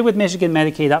committed with Michigan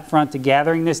Medicaid up front to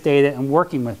gathering this data and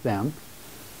working with them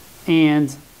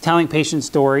and telling patient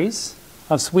stories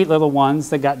of sweet little ones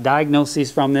that got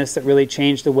diagnoses from this that really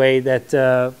changed the way that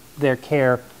their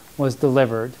care was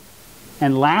delivered.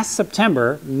 And last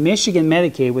September, Michigan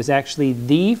Medicaid was actually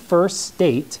the first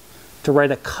state to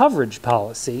write a coverage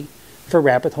policy for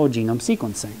rapid whole genome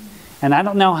sequencing. And I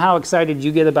don't know how excited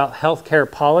you get about healthcare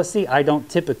policy. I don't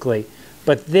typically,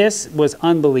 but this was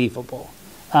unbelievable.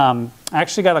 I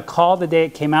actually got a call the day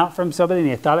it came out from somebody and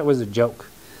they thought it was a joke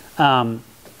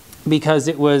because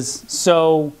it was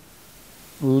so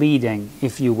leading,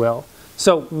 if you will.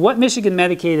 So what Michigan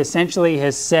Medicaid essentially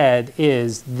has said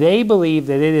is they believe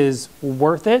that it is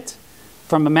worth it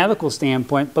from a medical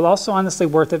standpoint, but also honestly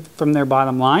worth it from their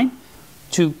bottom line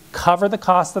to cover the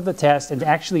cost of the test and to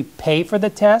actually pay for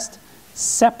the test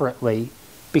separately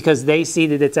because they see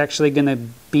that it's actually going to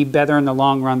be better in the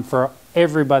long run for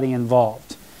everybody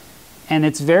involved. And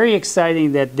it's very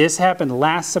exciting that this happened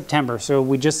last September, so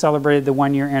we just celebrated the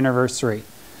 1-year anniversary.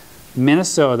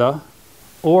 Minnesota,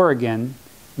 Oregon,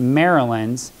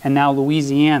 Maryland, and now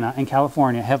Louisiana and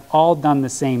California have all done the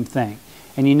same thing.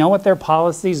 And you know what their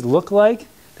policies look like?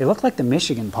 They look like the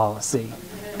Michigan policy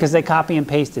because they copy and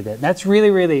pasted it. That's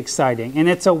really, really exciting. And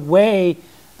it's a way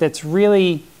that's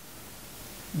really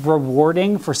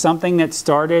rewarding for something that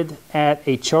started at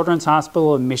a children's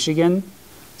hospital in Michigan,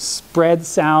 spread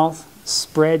south,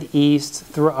 spread east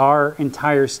through our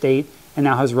entire state, and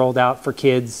now has rolled out for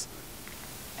kids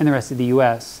in the rest of the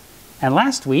U.S. And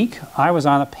last week, I was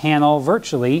on a panel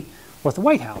virtually with the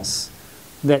White House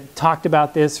that talked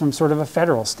about this from sort of a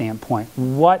federal standpoint.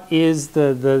 What is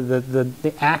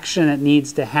the action that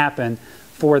needs to happen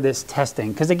for this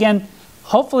testing? Because again,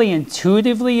 hopefully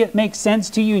intuitively it makes sense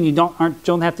to you and you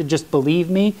don't have to just believe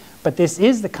me, but this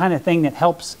is the kind of thing that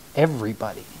helps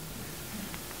everybody.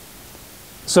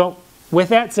 So with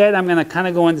that said, I'm going to kind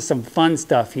of go into some fun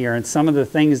stuff here and some of the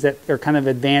things that are kind of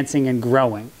advancing and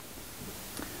growing.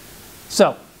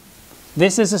 So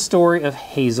this is a story of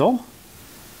Hazel.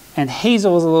 And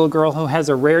Hazel is a little girl who has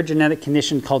a rare genetic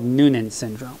condition called Noonan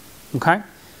syndrome. Okay?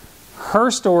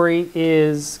 Her story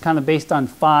is kind of based on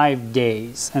 5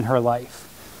 days in her life.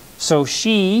 So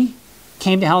she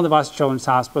came to Helen DeVos Children's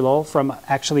Hospital from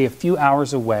actually a few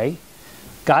hours away,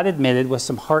 got admitted with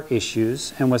some heart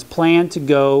issues, and was planned to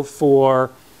go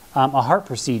for a heart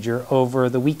procedure over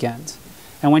the weekend.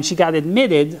 And when she got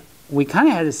admitted, we kind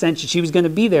of had a sense that she was going to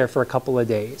be there for a couple of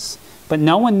days. But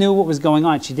no one knew what was going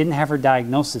on. She didn't have her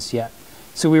diagnosis yet.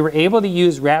 So we were able to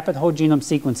use rapid whole genome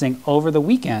sequencing over the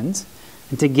weekend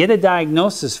and to get a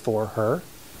diagnosis for her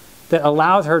that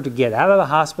allowed her to get out of the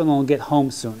hospital and get home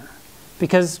sooner.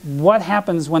 Because what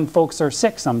happens when folks are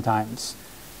sick sometimes?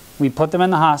 We put them in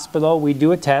the hospital, we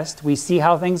do a test, we see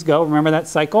how things go. Remember that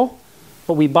cycle?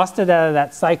 But we busted out of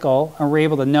that cycle and were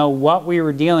able to know what we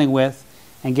were dealing with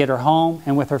and get her home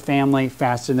and with her family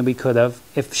faster than we could have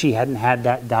if she hadn't had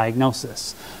that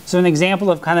diagnosis. So an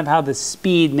example of kind of how the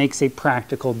speed makes a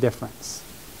practical difference.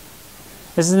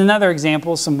 This is another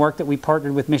example, some work that we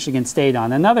partnered with Michigan State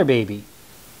on. Another baby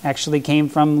actually came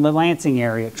from the Lansing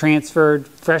area, transferred,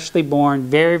 freshly born,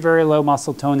 very, very low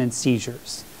muscle tone and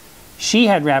seizures. She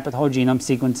had rapid whole genome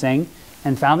sequencing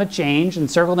and found a change, and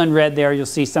circled in red there, you'll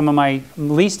see some of my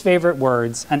least favorite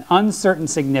words, an uncertain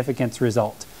significance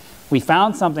result. We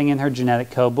found something in her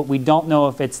genetic code, but we don't know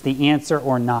if it's the answer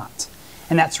or not.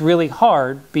 And that's really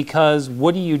hard, because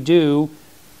what do you do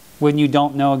when you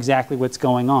don't know exactly what's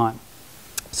going on?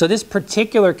 So this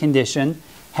particular condition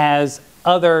has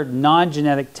other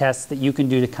non-genetic tests that you can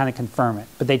do to kind of confirm it,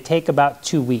 but they take about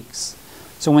 2 weeks.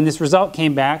 So when this result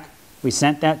came back, we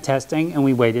sent that testing and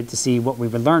we waited to see what we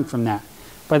would learn from that.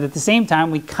 But at the same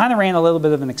time, we kind of ran a little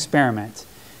bit of an experiment,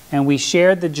 and we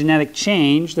shared the genetic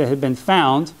change that had been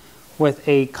found with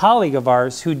a colleague of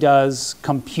ours who does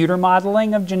computer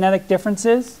modeling of genetic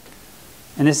differences.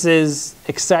 And this is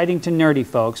exciting to nerdy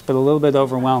folks, but a little bit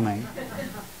overwhelming.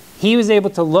 He was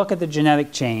able to look at the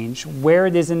genetic change, where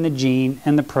it is in the gene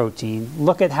and the protein,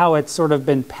 look at how it's sort of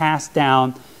been passed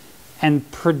down, and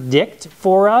predict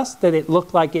for us that it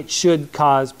looked like it should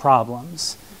cause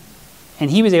problems. And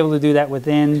he was able to do that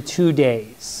within 2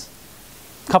 days.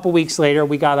 A couple weeks later,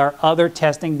 we got our other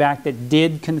testing back that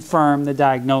did confirm the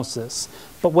diagnosis.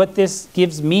 But what this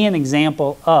gives me an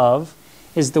example of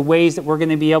is the ways that we're going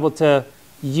to be able to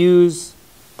use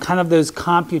kind of those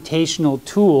computational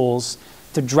tools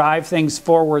to drive things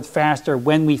forward faster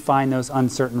when we find those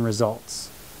uncertain results.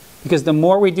 Because the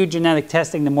more we do genetic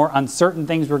testing, the more uncertain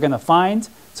things we're going to find.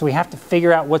 So we have to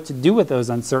figure out what to do with those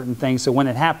uncertain things, so when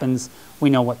it happens,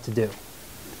 we know what to do.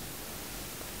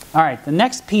 All right, the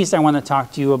next piece I want to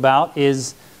talk to you about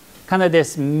is kind of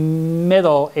this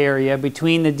middle area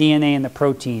between the DNA and the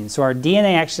protein. So our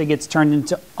DNA actually gets turned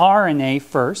into RNA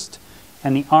first,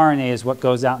 and the RNA is what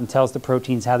goes out and tells the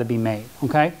proteins how to be made,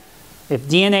 okay? If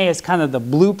DNA is kind of the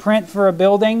blueprint for a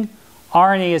building,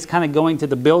 RNA is kind of going to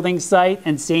the building site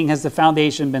and seeing, has the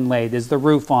foundation been laid? Is the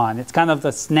roof on? It's kind of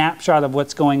the snapshot of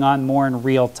what's going on more in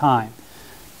real time.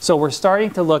 So we're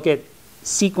starting to look at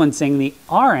sequencing the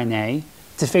RNA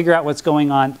to figure out what's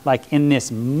going on like in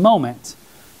this moment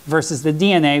versus the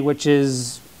DNA, which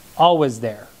is always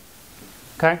there.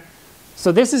 Okay?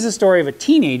 So this is a story of a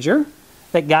teenager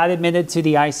that got admitted to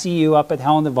the ICU up at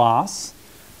Helen DeVos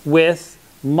with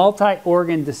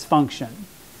multi-organ dysfunction.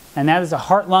 And that is a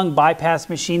heart-lung bypass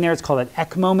machine there. It's called an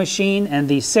ECMO machine, and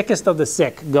the sickest of the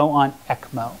sick go on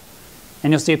ECMO.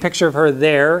 And you'll see a picture of her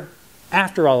there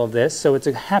after all of this, so it's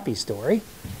a happy story.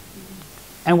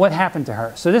 And what happened to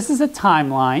her? So this is a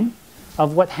timeline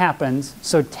of what happens.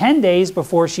 So 10 days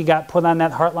before she got put on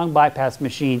that heart-lung bypass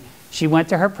machine, she went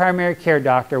to her primary care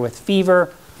doctor with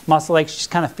fever, muscle aches. She's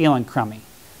kind of feeling crummy.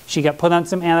 She got put on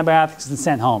some antibiotics and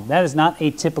sent home. That is not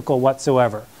atypical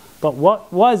whatsoever. But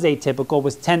what was atypical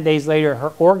was 10 days later,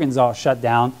 her organs all shut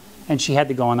down, and she had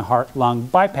to go on a heart-lung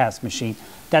bypass machine.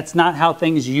 That's not how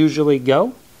things usually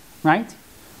go, right?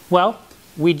 Well,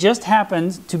 we just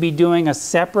happened to be doing a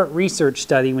separate research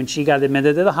study when she got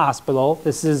admitted to the hospital.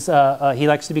 This is, he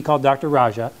likes to be called Dr.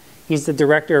 Raja. He's the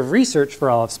director of research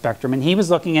for all of Spectrum, and he was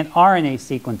looking at RNA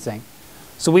sequencing.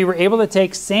 So we were able to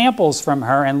take samples from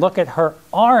her and look at her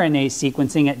RNA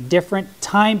sequencing at different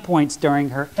time points during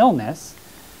her illness,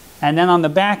 and then on the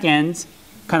back end,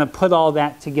 kind of put all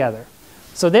that together.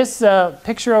 So this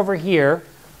picture over here,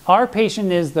 our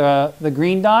patient is the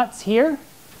green dots here,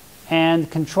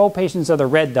 and control patients are the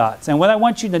red dots. And what I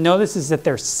want you to notice is that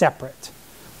they're separate.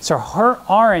 So her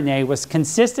RNA was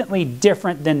consistently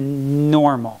different than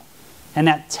normal. And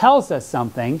that tells us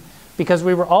something, because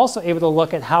we were also able to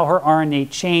look at how her RNA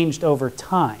changed over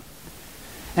time.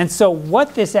 And so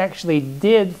what this actually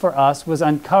did for us was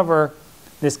uncover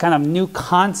this kind of new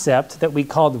concept that we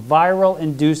called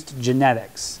viral-induced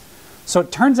genetics. So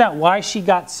it turns out why she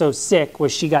got so sick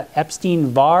was she got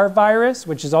Epstein-Barr virus,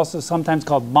 which is also sometimes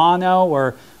called mono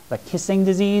or the kissing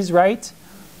disease, right?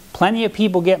 Plenty of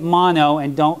people get mono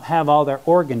and don't have all their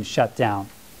organs shut down.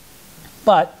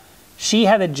 But she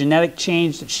had a genetic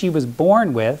change that she was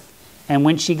born with, and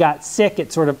when she got sick,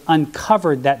 it sort of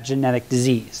uncovered that genetic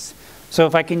disease. So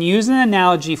if I can use an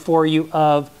analogy for you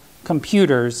of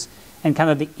computers and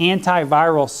kind of the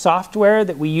antiviral software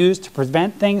that we use to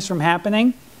prevent things from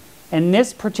happening, in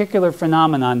this particular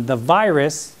phenomenon, the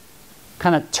virus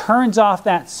kind of turns off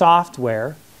that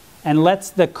software and lets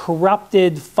the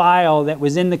corrupted file that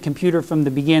was in the computer from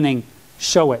the beginning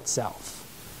show itself.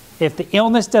 If the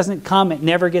illness doesn't come, it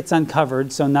never gets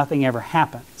uncovered, so nothing ever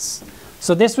happens.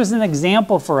 So this was an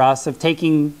example for us of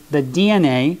taking the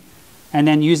DNA and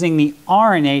then using the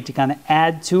RNA to kind of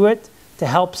add to it to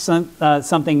help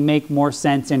something make more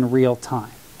sense in real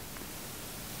time.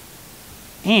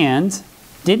 And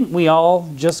didn't we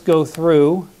all just go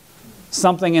through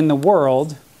something in the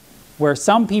world where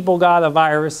some people got a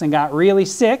virus and got really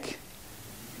sick,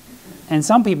 and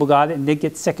some people got it and didn't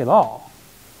get sick at all.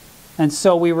 And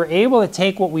so we were able to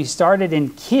take what we started in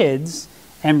kids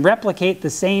and replicate the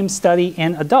same study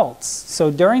in adults.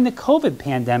 So during the COVID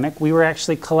pandemic, we were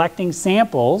actually collecting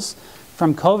samples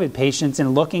from COVID patients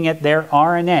and looking at their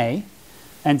RNA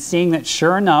and seeing that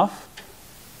sure enough,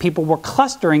 people were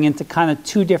clustering into kind of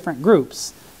two different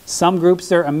groups. Some groups,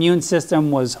 their immune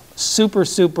system was super,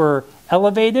 super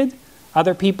elevated.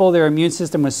 Other people, their immune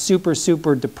system was super,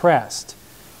 super depressed.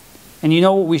 And you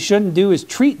know what we shouldn't do is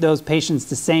treat those patients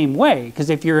the same way, because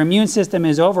if your immune system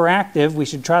is overactive, we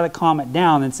should try to calm it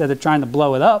down instead of trying to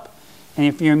blow it up. And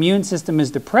if your immune system is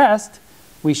depressed,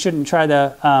 we shouldn't try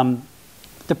to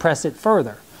depress it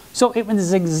further. So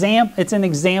it's an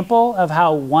example of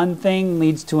how one thing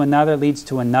leads to another, leads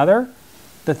to another.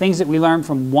 The things that we learn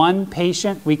from one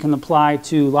patient, we can apply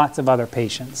to lots of other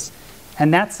patients.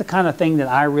 And that's the kind of thing that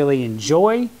I really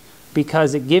enjoy,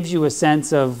 because it gives you a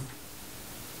sense of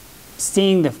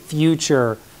seeing the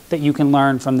future that you can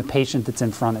learn from the patient that's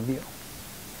in front of you.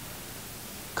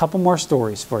 A couple more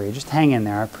stories for you. Just hang in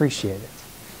there. I appreciate it.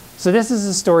 So this is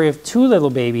a story of two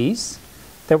little babies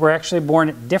that were actually born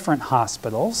at different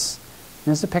hospitals. And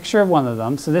there's a picture of one of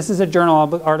them. So this is a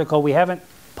journal article we haven't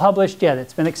published yet.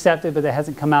 It's been accepted, but it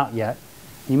hasn't come out yet.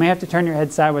 You may have to turn your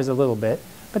head sideways a little bit.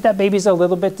 But that baby's a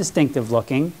little bit distinctive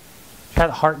looking. Had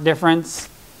a heart difference.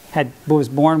 Was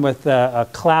born with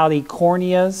cloudy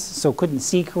corneas, so couldn't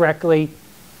see correctly.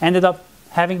 Ended up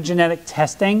having genetic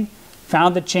testing,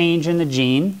 found a change in the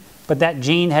gene, but that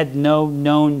gene had no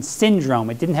known syndrome.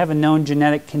 It didn't have a known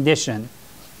genetic condition.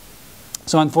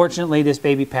 So unfortunately, this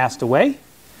baby passed away.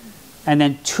 And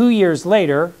then 2 years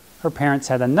later, her parents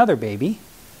had another baby,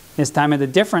 this time at a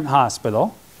different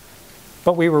hospital.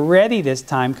 But we were ready this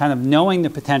time, kind of knowing the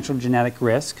potential genetic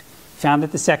risk. Found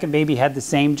that the second baby had the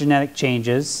same genetic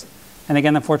changes. And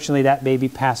again, unfortunately, that baby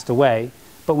passed away.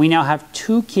 But we now have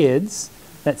two kids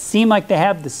that seem like they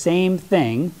have the same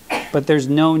thing, but there's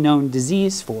no known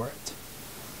disease for it.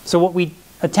 So what we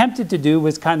attempted to do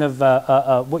was kind of,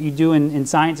 what you do in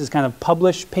science is kind of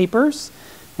publish papers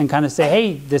and kind of say,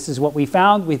 hey, this is what we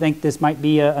found. We think this might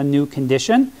be a new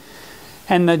condition.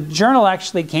 And the journal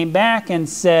actually came back and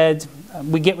said,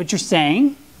 we get what you're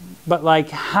saying, but like,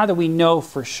 how do we know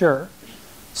for sure?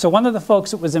 So one of the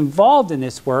folks that was involved in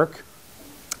this work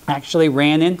actually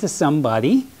ran into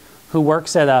somebody who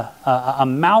works at a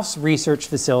mouse research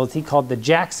facility called the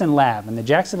Jackson Lab. And the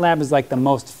Jackson Lab is like the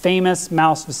most famous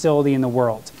mouse facility in the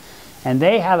world. And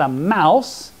they had a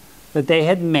mouse that they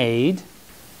had made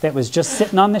that was just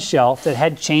sitting on the shelf that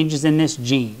had changes in this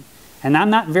gene. And I'm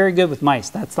not very good with mice.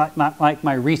 That's not like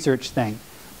my research thing.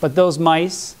 But those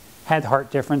mice had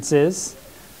heart differences.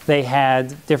 They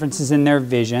had differences in their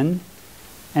vision.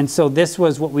 And so this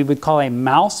was what we would call a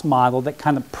mouse model that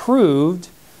kind of proved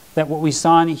that what we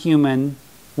saw in a human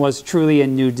was truly a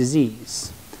new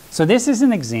disease. So this is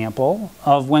an example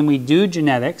of when we do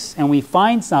genetics and we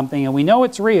find something and we know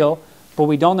it's real, but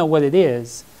we don't know what it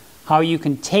is, how you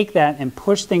can take that and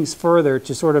push things further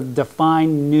to sort of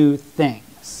define new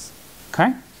things.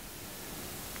 Okay?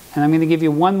 And I'm going to give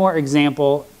you one more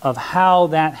example of how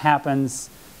that happens,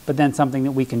 but then something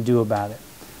that we can do about it.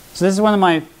 So this is one of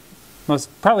my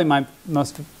probably my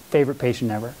most favorite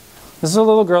patient ever. This is a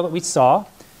little girl that we saw.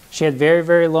 She had very,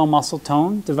 very low muscle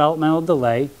tone, developmental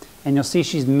delay, and you'll see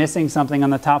she's missing something on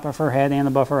the top of her head and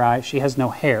above her eyes. She has no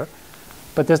hair.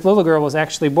 But this little girl was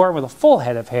actually born with a full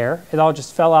head of hair. It all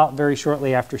just fell out very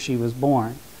shortly after she was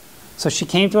born. So she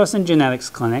came to us in genetics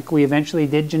clinic. We eventually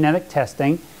did genetic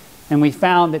testing, and we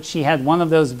found that she had one of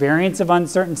those variants of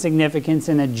uncertain significance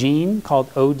in a gene called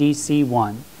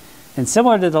ODC1. And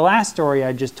similar to the last story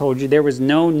I just told you, there was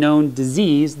no known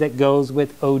disease that goes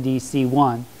with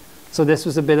ODC1. So this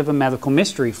was a bit of a medical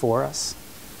mystery for us.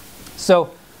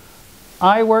 So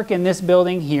I work in this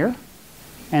building here,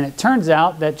 and it turns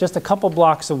out that just a couple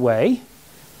blocks away,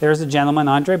 there's a gentleman,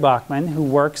 Andre Bachman, who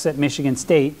works at Michigan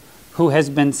State, who has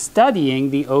been studying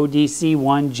the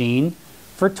ODC1 gene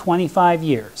for 25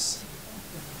 years.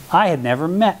 I had never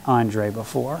met Andre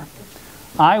before.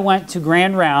 I went to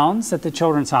grand rounds at the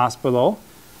Children's Hospital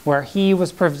where he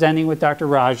was presenting with Dr.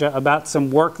 Raja about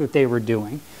some work that they were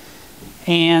doing.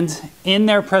 And in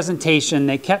their presentation,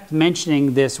 they kept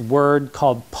mentioning this word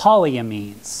called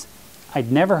polyamines.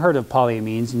 I'd never heard of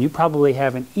polyamines, and you probably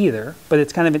haven't either, but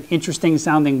it's kind of an interesting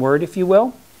sounding word, if you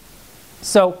will.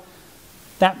 So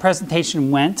that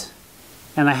presentation went,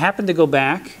 and I happened to go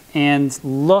back and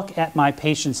look at my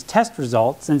patient's test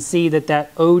results and see that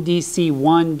that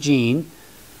ODC1 gene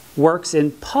works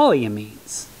in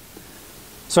polyamines.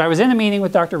 So I was in a meeting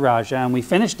with Dr. Raja, and we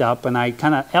finished up, and I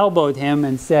kind of elbowed him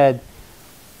and said,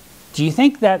 Do you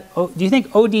think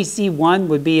ODC1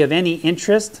 would be of any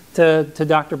interest to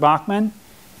Dr. Bachman?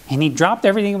 And he dropped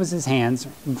everything that was in his hands,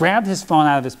 grabbed his phone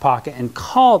out of his pocket, and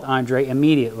called Andre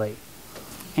immediately.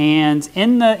 And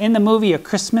in the movie A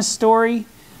Christmas Story,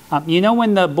 you know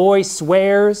when the boy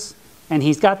swears and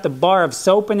he's got the bar of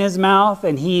soap in his mouth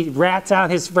and he rats out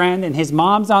his friend and his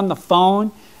mom's on the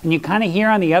phone and you kind of hear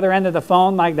on the other end of the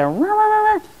phone like the rah,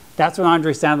 rah, rah. That's what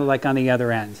Andre sounded like on the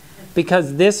other end.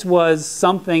 Because this was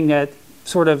something that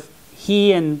sort of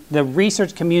he and the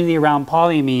research community around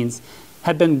polyamines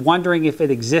had been wondering if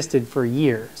it existed for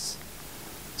years.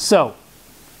 So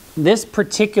this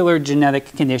particular genetic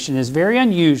condition is very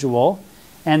unusual,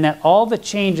 and that all the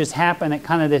changes happen at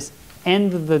kind of this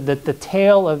end of the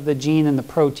tail of the gene and the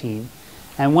protein.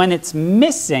 And when it's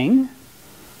missing,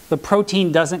 the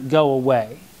protein doesn't go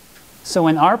away. So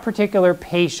in our particular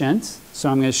patient, so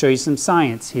I'm going to show you some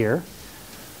science here,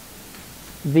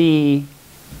 the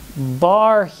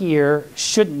bar here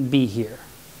shouldn't be here.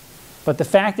 But the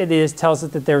fact that it is tells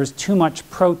us that there is too much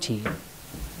protein.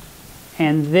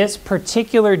 And this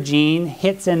particular gene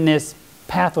hits in this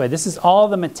pathway. This is all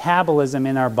the metabolism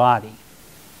in our body.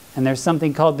 And there's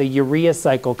something called the urea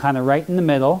cycle kind of right in the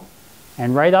middle.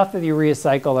 And right off the urea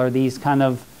cycle are these kind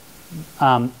of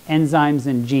enzymes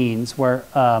and genes where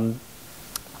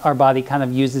our body kind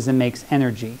of uses and makes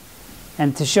energy.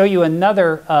 And to show you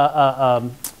another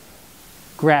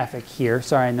graphic here,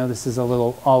 sorry, I know this is a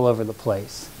little all over the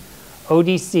place.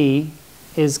 ODC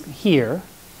is here,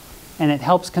 and it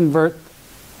helps convert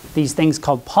these things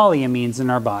called polyamines in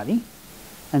our body.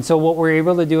 And so what we're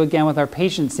able to do again with our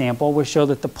patient sample was show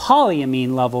that the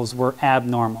polyamine levels were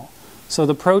abnormal. So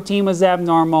the protein was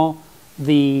abnormal,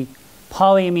 the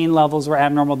polyamine levels were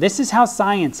abnormal. This is how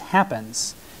science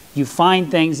happens. You find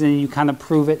things and you kind of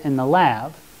prove it in the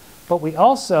lab. But we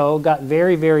also got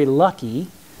very, very lucky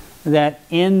that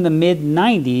in the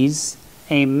mid-90s,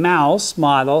 a mouse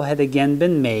model had again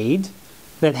been made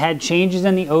that had changes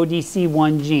in the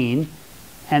ODC1 gene,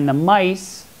 and the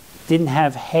mice didn't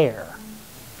have hair.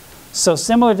 So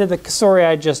similar to the story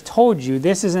I just told you,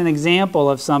 this is an example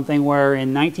of something where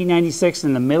in 1996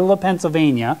 in the middle of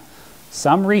Pennsylvania,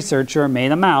 some researcher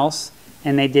made a mouse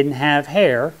and they didn't have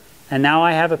hair, and now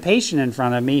I have a patient in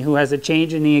front of me who has a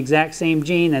change in the exact same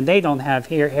gene and they don't have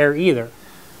hair either.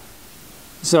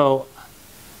 So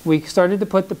we started to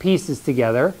put the pieces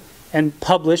together and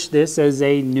publish this as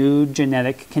a new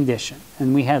genetic condition.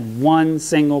 And we had one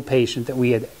single patient that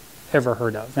we had ever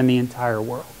heard of in the entire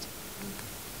world.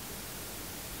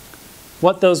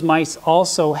 What those mice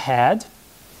also had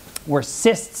were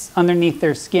cysts underneath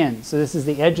their skin. So this is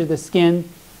the edge of the skin,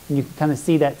 and you can kind of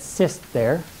see that cyst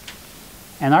there.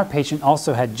 And our patient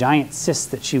also had giant cysts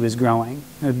that she was growing,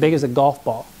 as big as a golf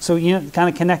ball. So, you know, kind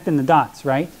of connecting the dots,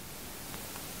 right?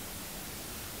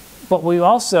 But we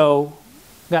also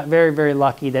got very, very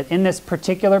lucky that in this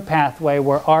particular pathway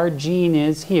where our gene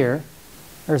is here,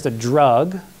 there's a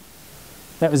drug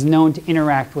that was known to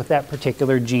interact with that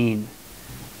particular gene.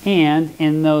 And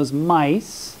in those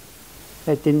mice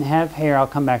that didn't have hair, I'll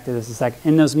come back to this in a second.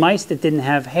 In those mice that didn't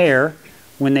have hair,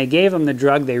 when they gave them the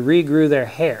drug, they regrew their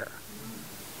hair.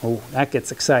 Oh, that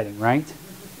gets exciting, right?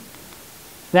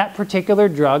 That particular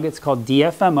drug, it's called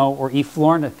DFMO or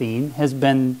eflornithine, has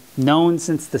been known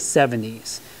since the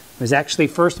 70s. It was actually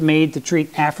first made to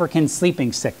treat African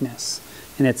sleeping sickness.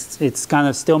 And it's kind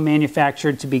of still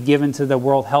manufactured to be given to the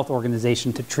World Health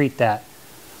Organization to treat that.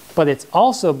 But it's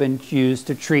also been used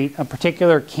to treat a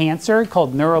particular cancer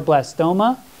called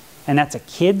neuroblastoma, and that's a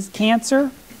kid's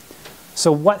cancer.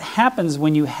 So what happens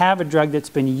when you have a drug that's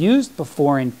been used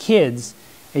before in kids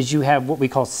is you have what we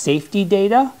call safety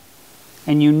data,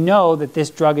 and you know that this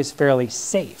drug is fairly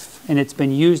safe, and it's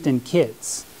been used in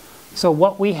kids. So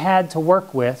what we had to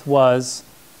work with was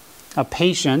a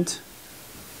patient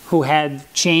who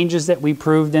had changes that we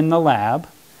proved in the lab.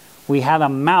 We had a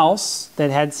mouse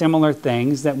that had similar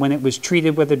things that when it was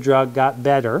treated with a drug got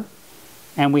better.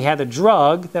 And we had a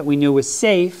drug that we knew was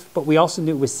safe, but we also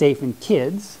knew it was safe in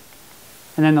kids.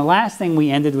 And then the last thing we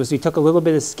ended was we took a little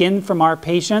bit of skin from our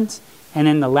patient and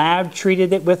in the lab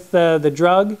treated it with the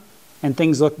drug, and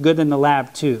things looked good in the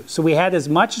lab too. So we had as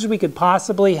much as we could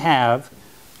possibly have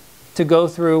to go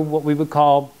through what we would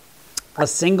call a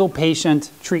single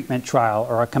patient treatment trial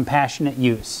or a compassionate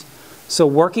use. So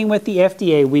working with the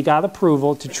FDA, we got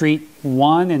approval to treat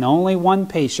one and only one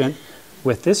patient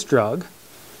with this drug.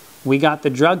 We got the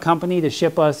drug company to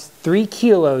ship us 3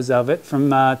 kilos of it from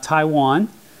Taiwan.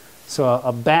 So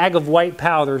a bag of white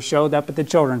powder showed up at the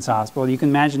children's hospital. You can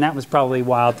imagine that was probably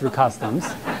wild through customs.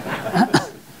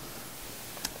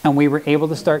 And we were able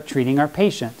to start treating our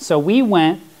patient. So we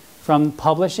went from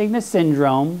publishing the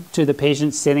syndrome to the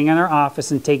patient sitting in our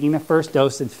office and taking the first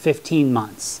dose in 15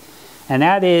 months. And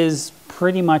that is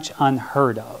pretty much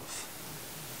unheard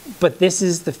of. But this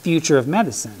is the future of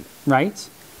medicine, right?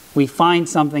 We find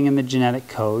something in the genetic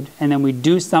code, and then we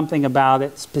do something about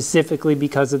it specifically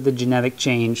because of the genetic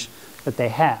change that they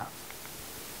have.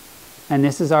 And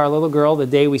this is our little girl. The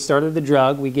day we started the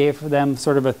drug, we gave them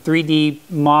sort of a 3D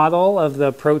model of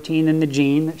the protein in the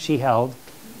gene that she held.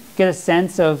 Get a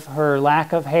sense of her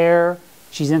lack of hair.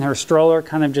 She's in her stroller,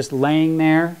 kind of just laying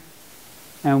there.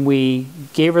 And we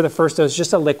gave her the first dose,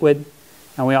 just a liquid.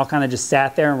 And we all kind of just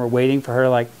sat there and were waiting for her to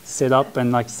like sit up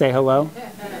and like say hello.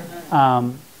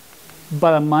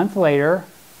 But a month later,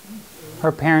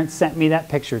 her parents sent me that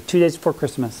picture, 2 days before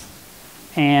Christmas,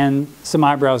 and some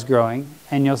eyebrows growing.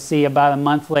 And you'll see about a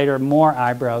month later, more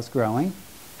eyebrows growing.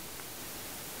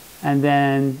 And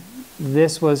then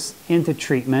this was into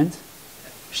treatment.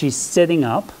 She's sitting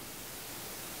up.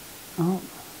 Oh.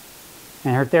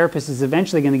 And her therapist is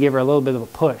eventually going to give her a little bit of a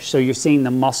push. So you're seeing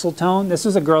the muscle tone. This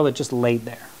was a girl that just laid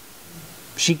there.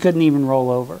 She couldn't even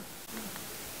roll over.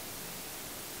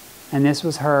 And this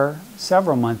was her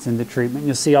several months into treatment.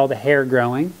 You'll see all the hair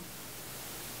growing.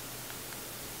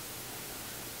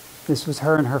 This was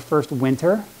her in her first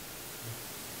winter.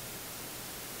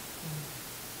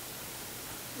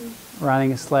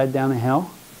 Riding a sled down a hill.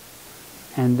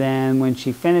 And then when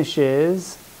she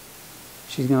finishes,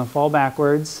 she's going to fall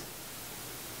backwards.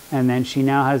 And then she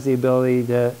now has the ability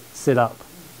to sit up.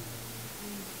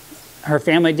 Her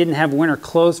family didn't have winter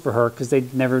clothes for her because they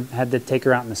never had to take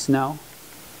her out in the snow.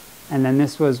 And then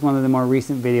this was one of the more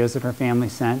recent videos that her family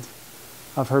sent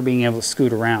of her being able to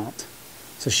scoot around.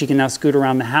 So she can now scoot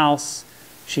around the house.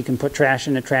 She can put trash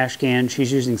in a trash can.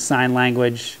 She's using sign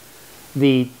language.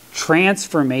 The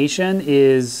transformation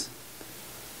is,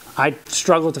 I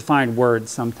struggle to find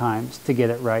words sometimes to get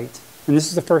it right. And this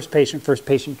is the first patient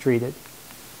treated.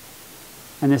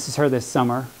 And this is her this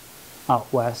summer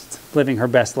out west, living her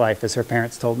best life, as her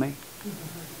parents told me.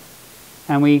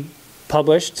 And we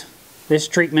published this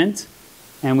treatment,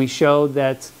 and we showed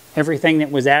that everything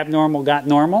that was abnormal got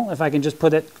normal, if I can just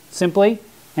put it simply,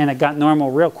 and it got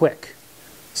normal real quick.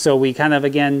 So we kind of,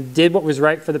 again, did what was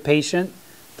right for the patient,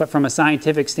 but from a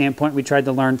scientific standpoint, we tried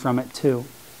to learn from it too.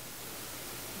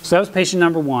 So that was patient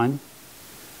number 1. And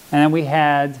then we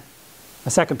had a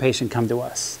second patient come to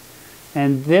us.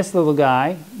 And this little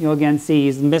guy, you'll again see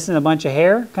he's missing a bunch of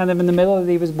hair, kind of in the middle that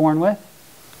he was born with.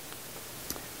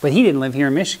 But he didn't live here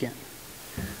in Michigan.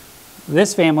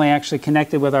 This family actually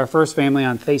connected with our first family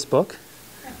on Facebook,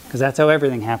 because that's how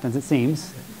everything happens, it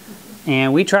seems.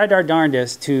 And we tried our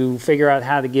darndest to figure out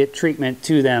how to get treatment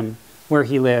to them where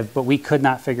he lived, but we could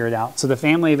not figure it out. So the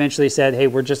family eventually said, hey,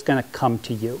 we're just going to come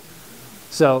to you.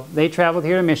 So they traveled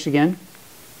here to Michigan,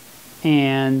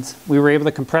 and we were able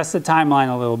to compress the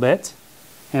timeline a little bit.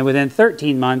 And within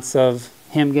 13 months of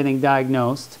him getting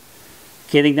diagnosed,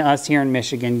 getting to us here in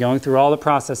Michigan, going through all the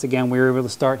process again, we were able to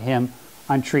start him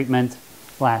on treatment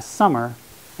last summer.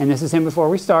 And this is him before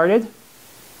we started.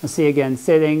 You'll see again,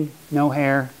 sitting, no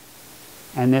hair.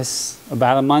 And this,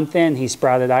 about a month in, he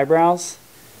sprouted eyebrows.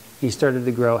 He started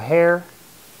to grow hair.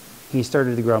 He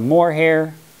started to grow more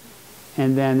hair.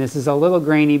 And then this is a little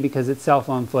grainy because it's cell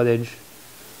phone footage.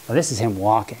 Well, this is him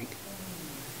walking.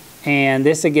 And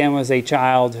this again was a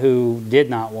child who did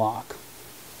not walk.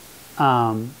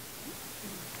 And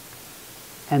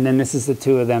then this is the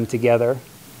two of them together,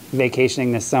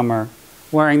 vacationing this summer,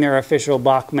 wearing their official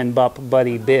Bachman Bupp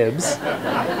buddy bibs.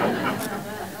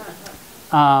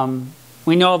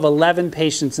 We know of 11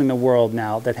 patients in the world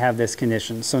now that have this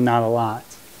condition, so not a lot.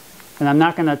 And I'm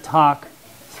not going to talk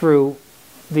through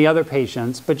the other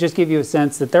patients, but just give you a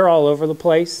sense that they're all over the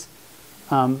place.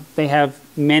 They have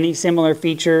many similar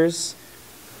features,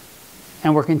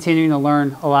 and we're continuing to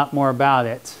learn a lot more about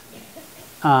it.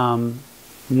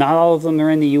 Not all of them are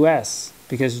in the US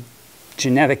because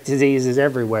genetic disease is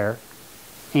everywhere.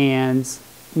 And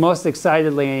most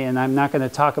excitedly, and I'm not going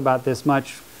to talk about this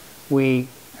much, we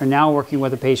are now working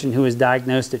with a patient who was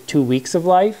diagnosed at 2 weeks of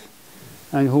life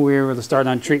and who we were able to start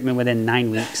on treatment within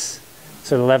 9 weeks,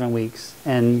 so 11 weeks.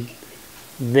 And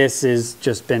this has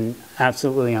just been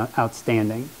absolutely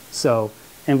outstanding. So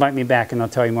invite me back and I'll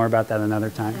tell you more about that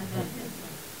another time.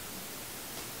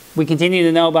 We continue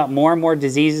to know about more and more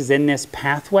diseases in this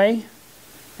pathway,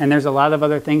 and there's a lot of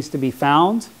other things to be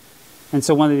found. And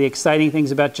so one of the exciting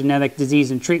things about genetic disease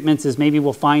and treatments is maybe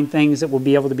we'll find things that will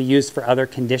be able to be used for other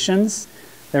conditions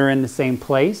that are in the same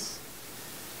place.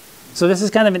 So this is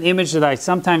kind of an image that I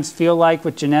sometimes feel like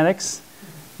with genetics,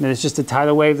 that it's just a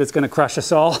tidal wave that's going to crush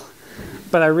us all.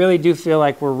 But I really do feel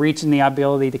like we're reaching the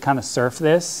ability to kind of surf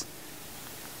this.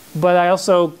 But I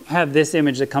also have this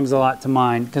image that comes a lot to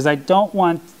mind, because I don't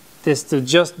want this to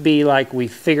just be like we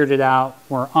figured it out,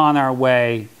 we're on our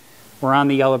way, we're on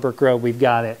the yellow brick road, we've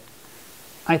got it.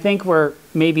 I think we're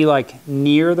maybe like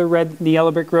near the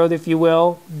yellow brick road, if you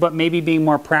will, but maybe being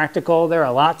more practical. There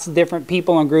are lots of different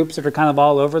people and groups that are kind of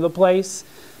all over the place.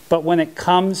 But when it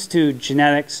comes to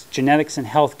genetics and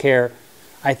healthcare,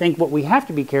 I think what we have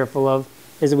to be careful of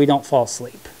is that we don't fall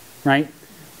asleep, right?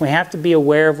 We have to be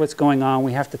aware of what's going on.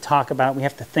 We have to talk about it. We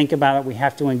have to think about it. We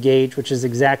have to engage, which is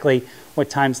exactly what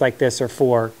times like this are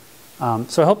for.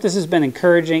 So I hope this has been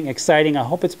encouraging, exciting. I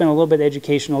hope it's been a little bit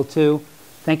educational too.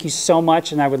 Thank you so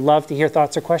much, and I would love to hear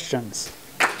thoughts or questions.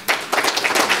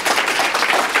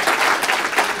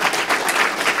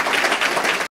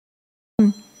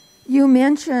 You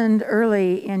mentioned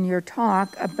early in your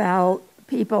talk about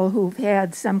people who've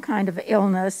had some kind of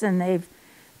illness and they've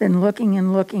been looking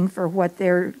and looking for what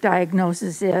their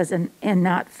diagnosis is and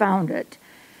not found it.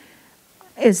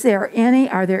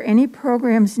 Are there any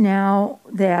programs now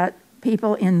that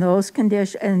people in those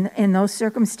conditions, in those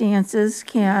circumstances,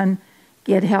 can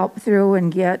get help through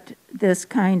and get this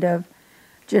kind of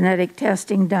genetic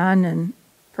testing done and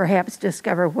perhaps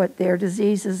discover what their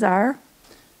diseases are?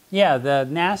 Yeah, the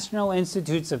National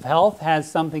Institutes of Health has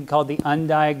something called the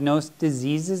Undiagnosed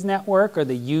Diseases Network, or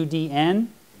the UDN,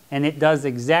 and it does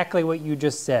exactly what you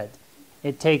just said.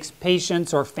 It takes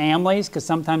patients or families, because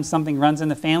sometimes something runs in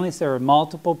the family, so there are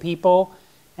multiple people,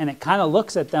 and it kind of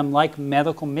looks at them like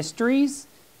medical mysteries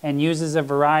and uses a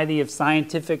variety of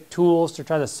scientific tools to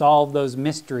try to solve those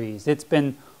mysteries. It's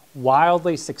been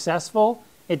wildly successful.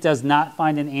 It does not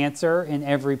find an answer in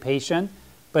every patient,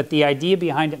 but the idea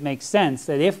behind it makes sense,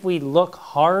 that if we look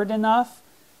hard enough,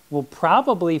 we'll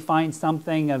probably find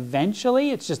something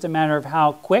eventually. It's just a matter of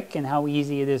how quick and how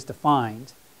easy it is to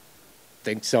find. I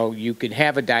think so. You can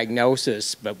have a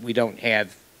diagnosis, but we don't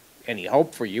have any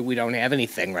hope for you. We don't have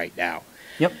anything right now.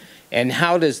 Yep. And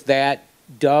how does that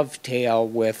dovetail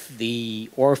with the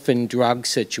orphan drug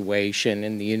situation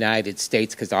in the United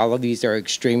States? Because all of these are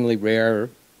extremely rare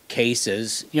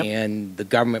cases, yep, and the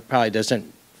government probably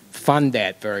doesn't fund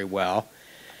that very well.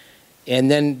 And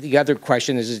then the other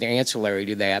question is an ancillary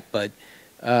to that, but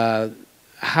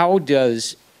how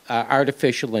does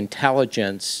artificial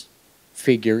intelligence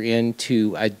figure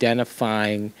into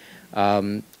identifying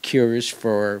cures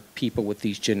for people with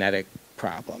these genetic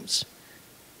problems?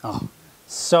 Oh,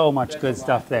 so much good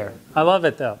stuff there. I love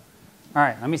it though. All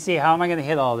right, let me see, how am I going to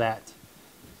hit all that?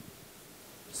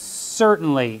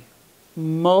 Certainly,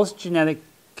 most genetic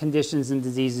conditions and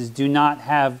diseases do not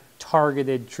have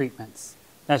targeted treatments.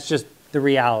 That's just the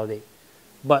reality.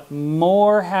 But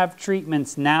more have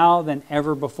treatments now than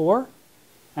ever before,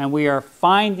 and we are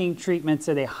finding treatments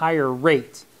at a higher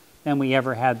rate than we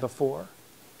ever had before.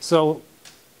 So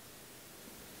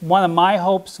one of my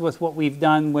hopes with what we've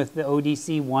done with the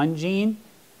ODC1 gene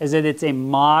is that it's a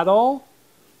model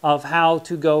of how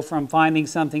to go from finding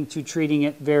something to treating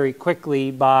it very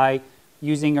quickly by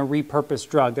using a repurposed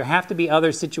drug. There have to be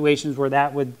other situations where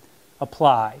that would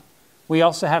apply. We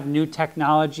also have new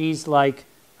technologies like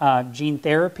gene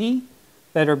therapy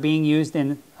that are being used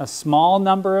in a small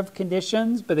number of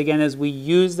conditions, but again, as we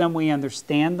use them, we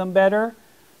understand them better.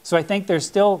 So I think there's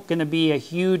still going to be a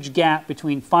huge gap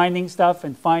between finding stuff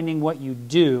and finding what you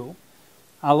do.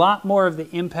 A lot more of the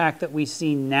impact that we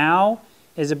see now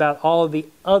is about all of the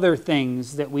other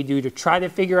things that we do to try to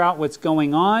figure out what's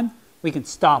going on. We can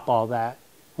stop all that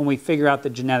when we figure out the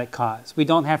genetic cause. We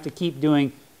don't have to keep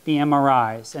doing the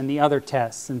MRIs and the other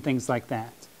tests and things like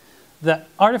that. The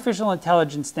artificial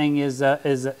intelligence thing is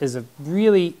a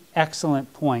really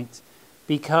excellent point,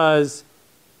 because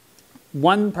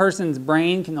one person's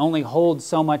brain can only hold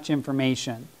so much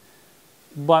information.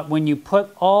 But when you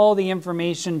put all the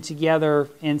information together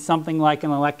in something like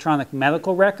an electronic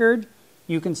medical record,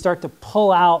 you can start to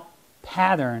pull out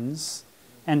patterns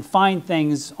and find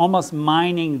things, almost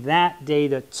mining that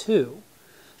data too.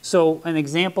 So an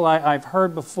example I've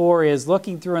heard before is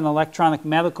looking through an electronic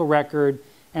medical record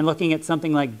and looking at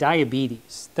something like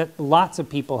diabetes that lots of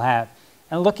people have,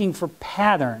 and looking for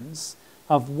patterns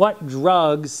of what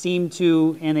drugs seem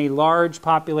to, in a large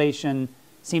population,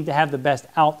 seem to have the best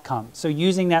outcome. So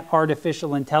using that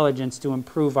artificial intelligence to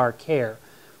improve our care.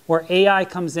 Where AI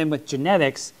comes in with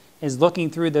genetics is looking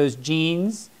through those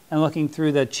genes and looking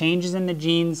through the changes in the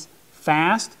genes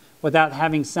fast without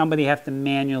having somebody have to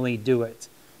manually do it.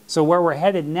 So where we're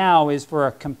headed now is for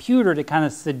a computer to kind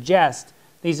of suggest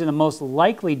these are the most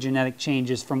likely genetic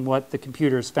changes from what the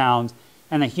computer's found,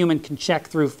 and a human can check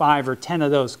through 5 or 10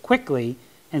 of those quickly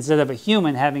instead of a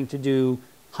human having to do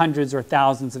hundreds or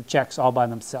thousands of checks all by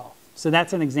themselves. So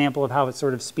that's an example of how it's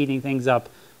sort of speeding things up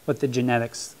with the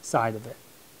genetics side of it.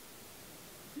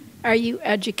 Are you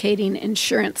educating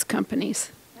insurance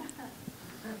companies?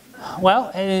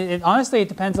 Well, honestly, it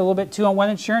depends a little bit too on what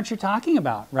insurance you're talking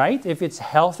about, right? If it's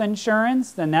health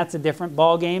insurance, then that's a different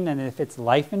ballgame than if it's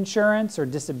life insurance or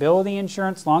disability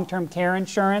insurance, long-term care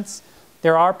insurance.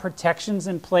 There are protections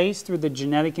in place through the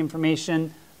Genetic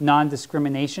Information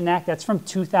Non-Discrimination Act. That's from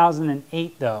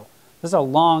 2008, though. This is a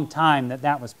long time that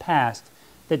that was passed,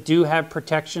 that do have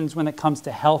protections when it comes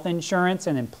to health insurance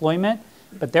and employment,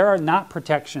 but there are not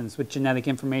protections with genetic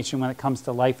information when it comes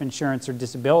to life insurance or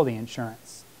disability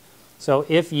insurance. So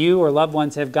if you or loved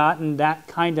ones have gotten that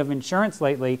kind of insurance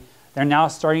lately, they're now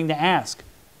starting to ask,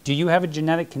 do you have a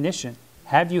genetic condition?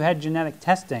 Have you had genetic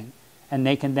testing? And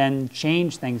they can then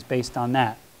change things based on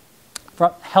that.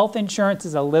 Health insurance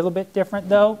is a little bit different,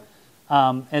 though,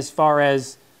 as far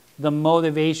as the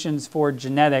motivations for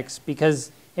genetics,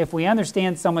 because if we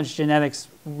understand someone's genetics,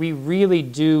 we really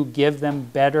do give them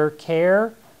better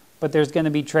care, but there's going to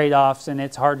be trade-offs, and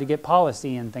it's hard to get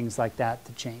policy and things like that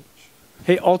to change.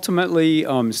 Hey, ultimately,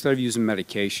 instead of using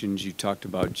medications, you talked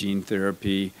about gene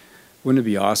therapy. Wouldn't it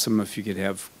be awesome if you could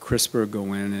have CRISPR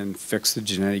go in and fix the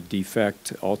genetic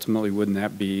defect? Ultimately, wouldn't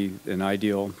that be an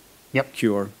ideal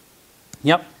cure?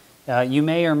 Yep. You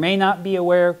may or may not be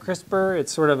aware of CRISPR.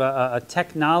 It's sort of a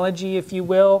technology, if you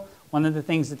will. One of the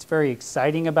things that's very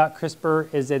exciting about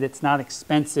CRISPR is that it's not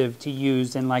expensive to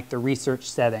use in like the research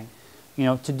setting. You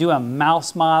know, to do a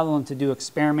mouse model and to do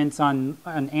experiments on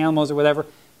animals or whatever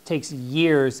takes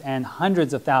years and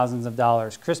hundreds of thousands of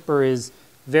dollars. CRISPR is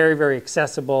very, very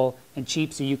accessible and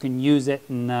cheap, so you can use it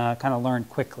and kind of learn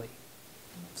quickly.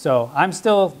 So I'm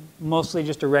still mostly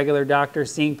just a regular doctor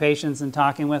seeing patients and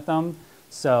talking with them.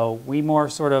 So we more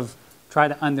sort of try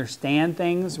to understand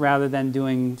things rather than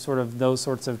doing sort of those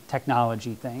sorts of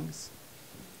technology things.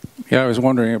 Yeah, I was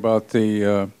wondering about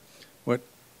the what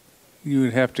you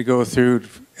would have to go through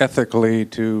ethically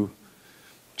to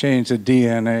change the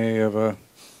DNA of a,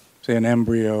 say, an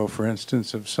embryo, for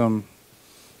instance, of some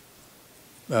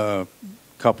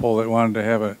couple that wanted to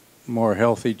have a more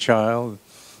healthy child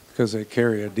because they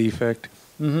carry a defect.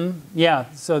 Mm-hmm.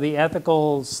 Yeah, so the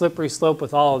ethical slippery slope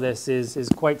with all of this is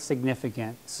quite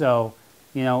significant. So,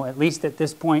 you know, at least at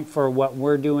this point for what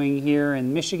we're doing here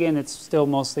in Michigan, it's still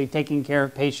mostly taking care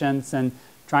of patients and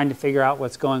trying to figure out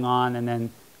what's going on and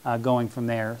then going from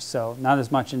there. So not as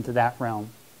much into that realm.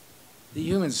 The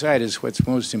human side is what's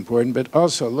most important, but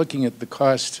also looking at the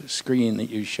cost screen that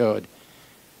you showed,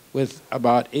 with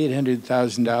about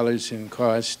 $800,000 in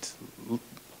cost,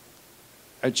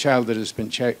 a child that has been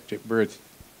checked at birth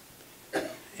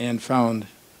and found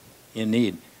in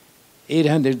need,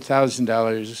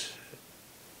 $800,000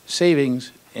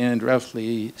 savings and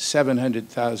roughly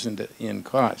 $700,000 in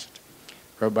cost,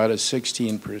 or about a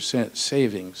 16%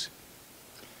 savings.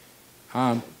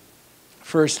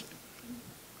 First,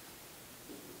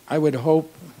 I would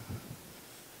hope,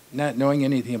 not knowing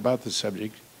anything about the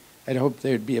subject, I'd hope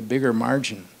there'd be a bigger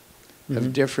margin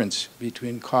of difference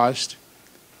between cost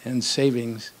and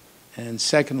savings. And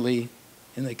secondly,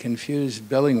 in the confused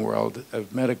billing world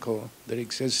of medical that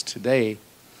exists today,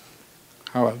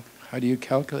 how do you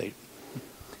calculate?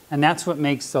 And that's what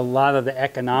makes a lot of the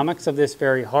economics of this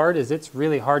very hard, is it's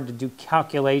really hard to do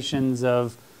calculations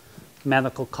of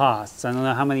medical costs. I don't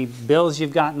know how many bills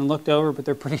you've gotten looked over, but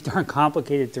they're pretty darn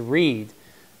complicated to read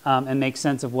and make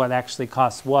sense of what actually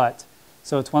costs what.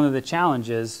 So it's one of the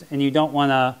challenges, and you don't want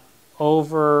to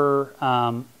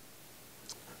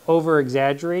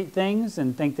over-exaggerate things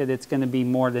and think that it's going to be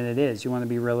more than it is. You want to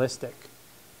be realistic.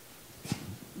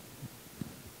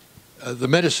 The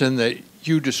medicine that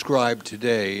you described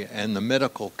today and the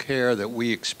medical care that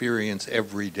we experience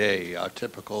every day, our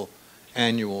typical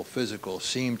annual physical,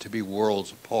 seem to be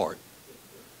worlds apart.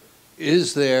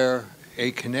 Is there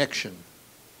a connection?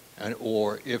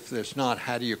 Or if there's not,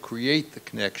 how do you create the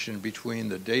connection between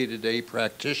the day-to-day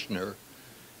practitioner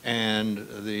and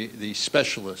the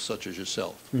specialists such as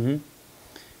yourself? Mm-hmm.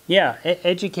 Yeah,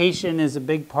 education is a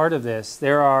big part of this.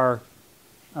 There are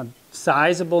a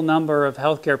sizable number of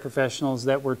healthcare professionals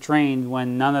that were trained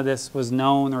when none of this was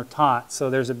known or taught.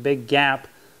 So there's a big gap,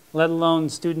 let alone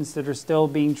students that are still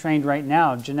being trained right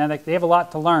now. They have a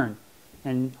lot to learn.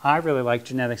 And I really like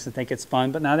genetics and think it's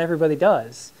fun, but not everybody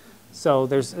does. So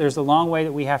there's a long way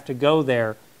that we have to go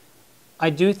there. I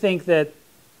do think that,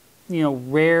 you know,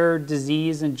 rare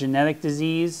disease and genetic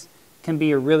disease can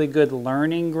be a really good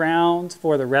learning ground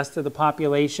for the rest of the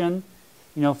population.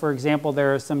 You know, for example,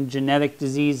 there are some genetic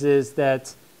diseases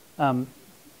that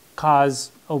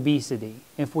cause obesity.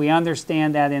 If we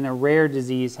understand that in a rare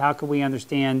disease, how can we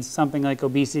understand something like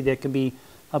obesity that can be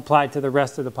applied to the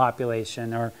rest of the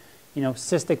population? Or,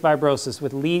 cystic fibrosis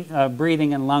with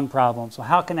breathing and lung problems. So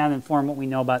how can that inform what we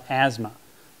know about asthma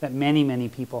that many, many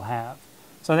people have?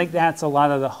 So I think that's a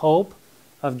lot of the hope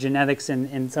of genetics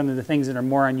and some of the things that are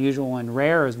more unusual and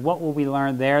rare is what will we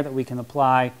learn there that we can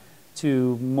apply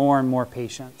to more and more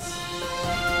patients.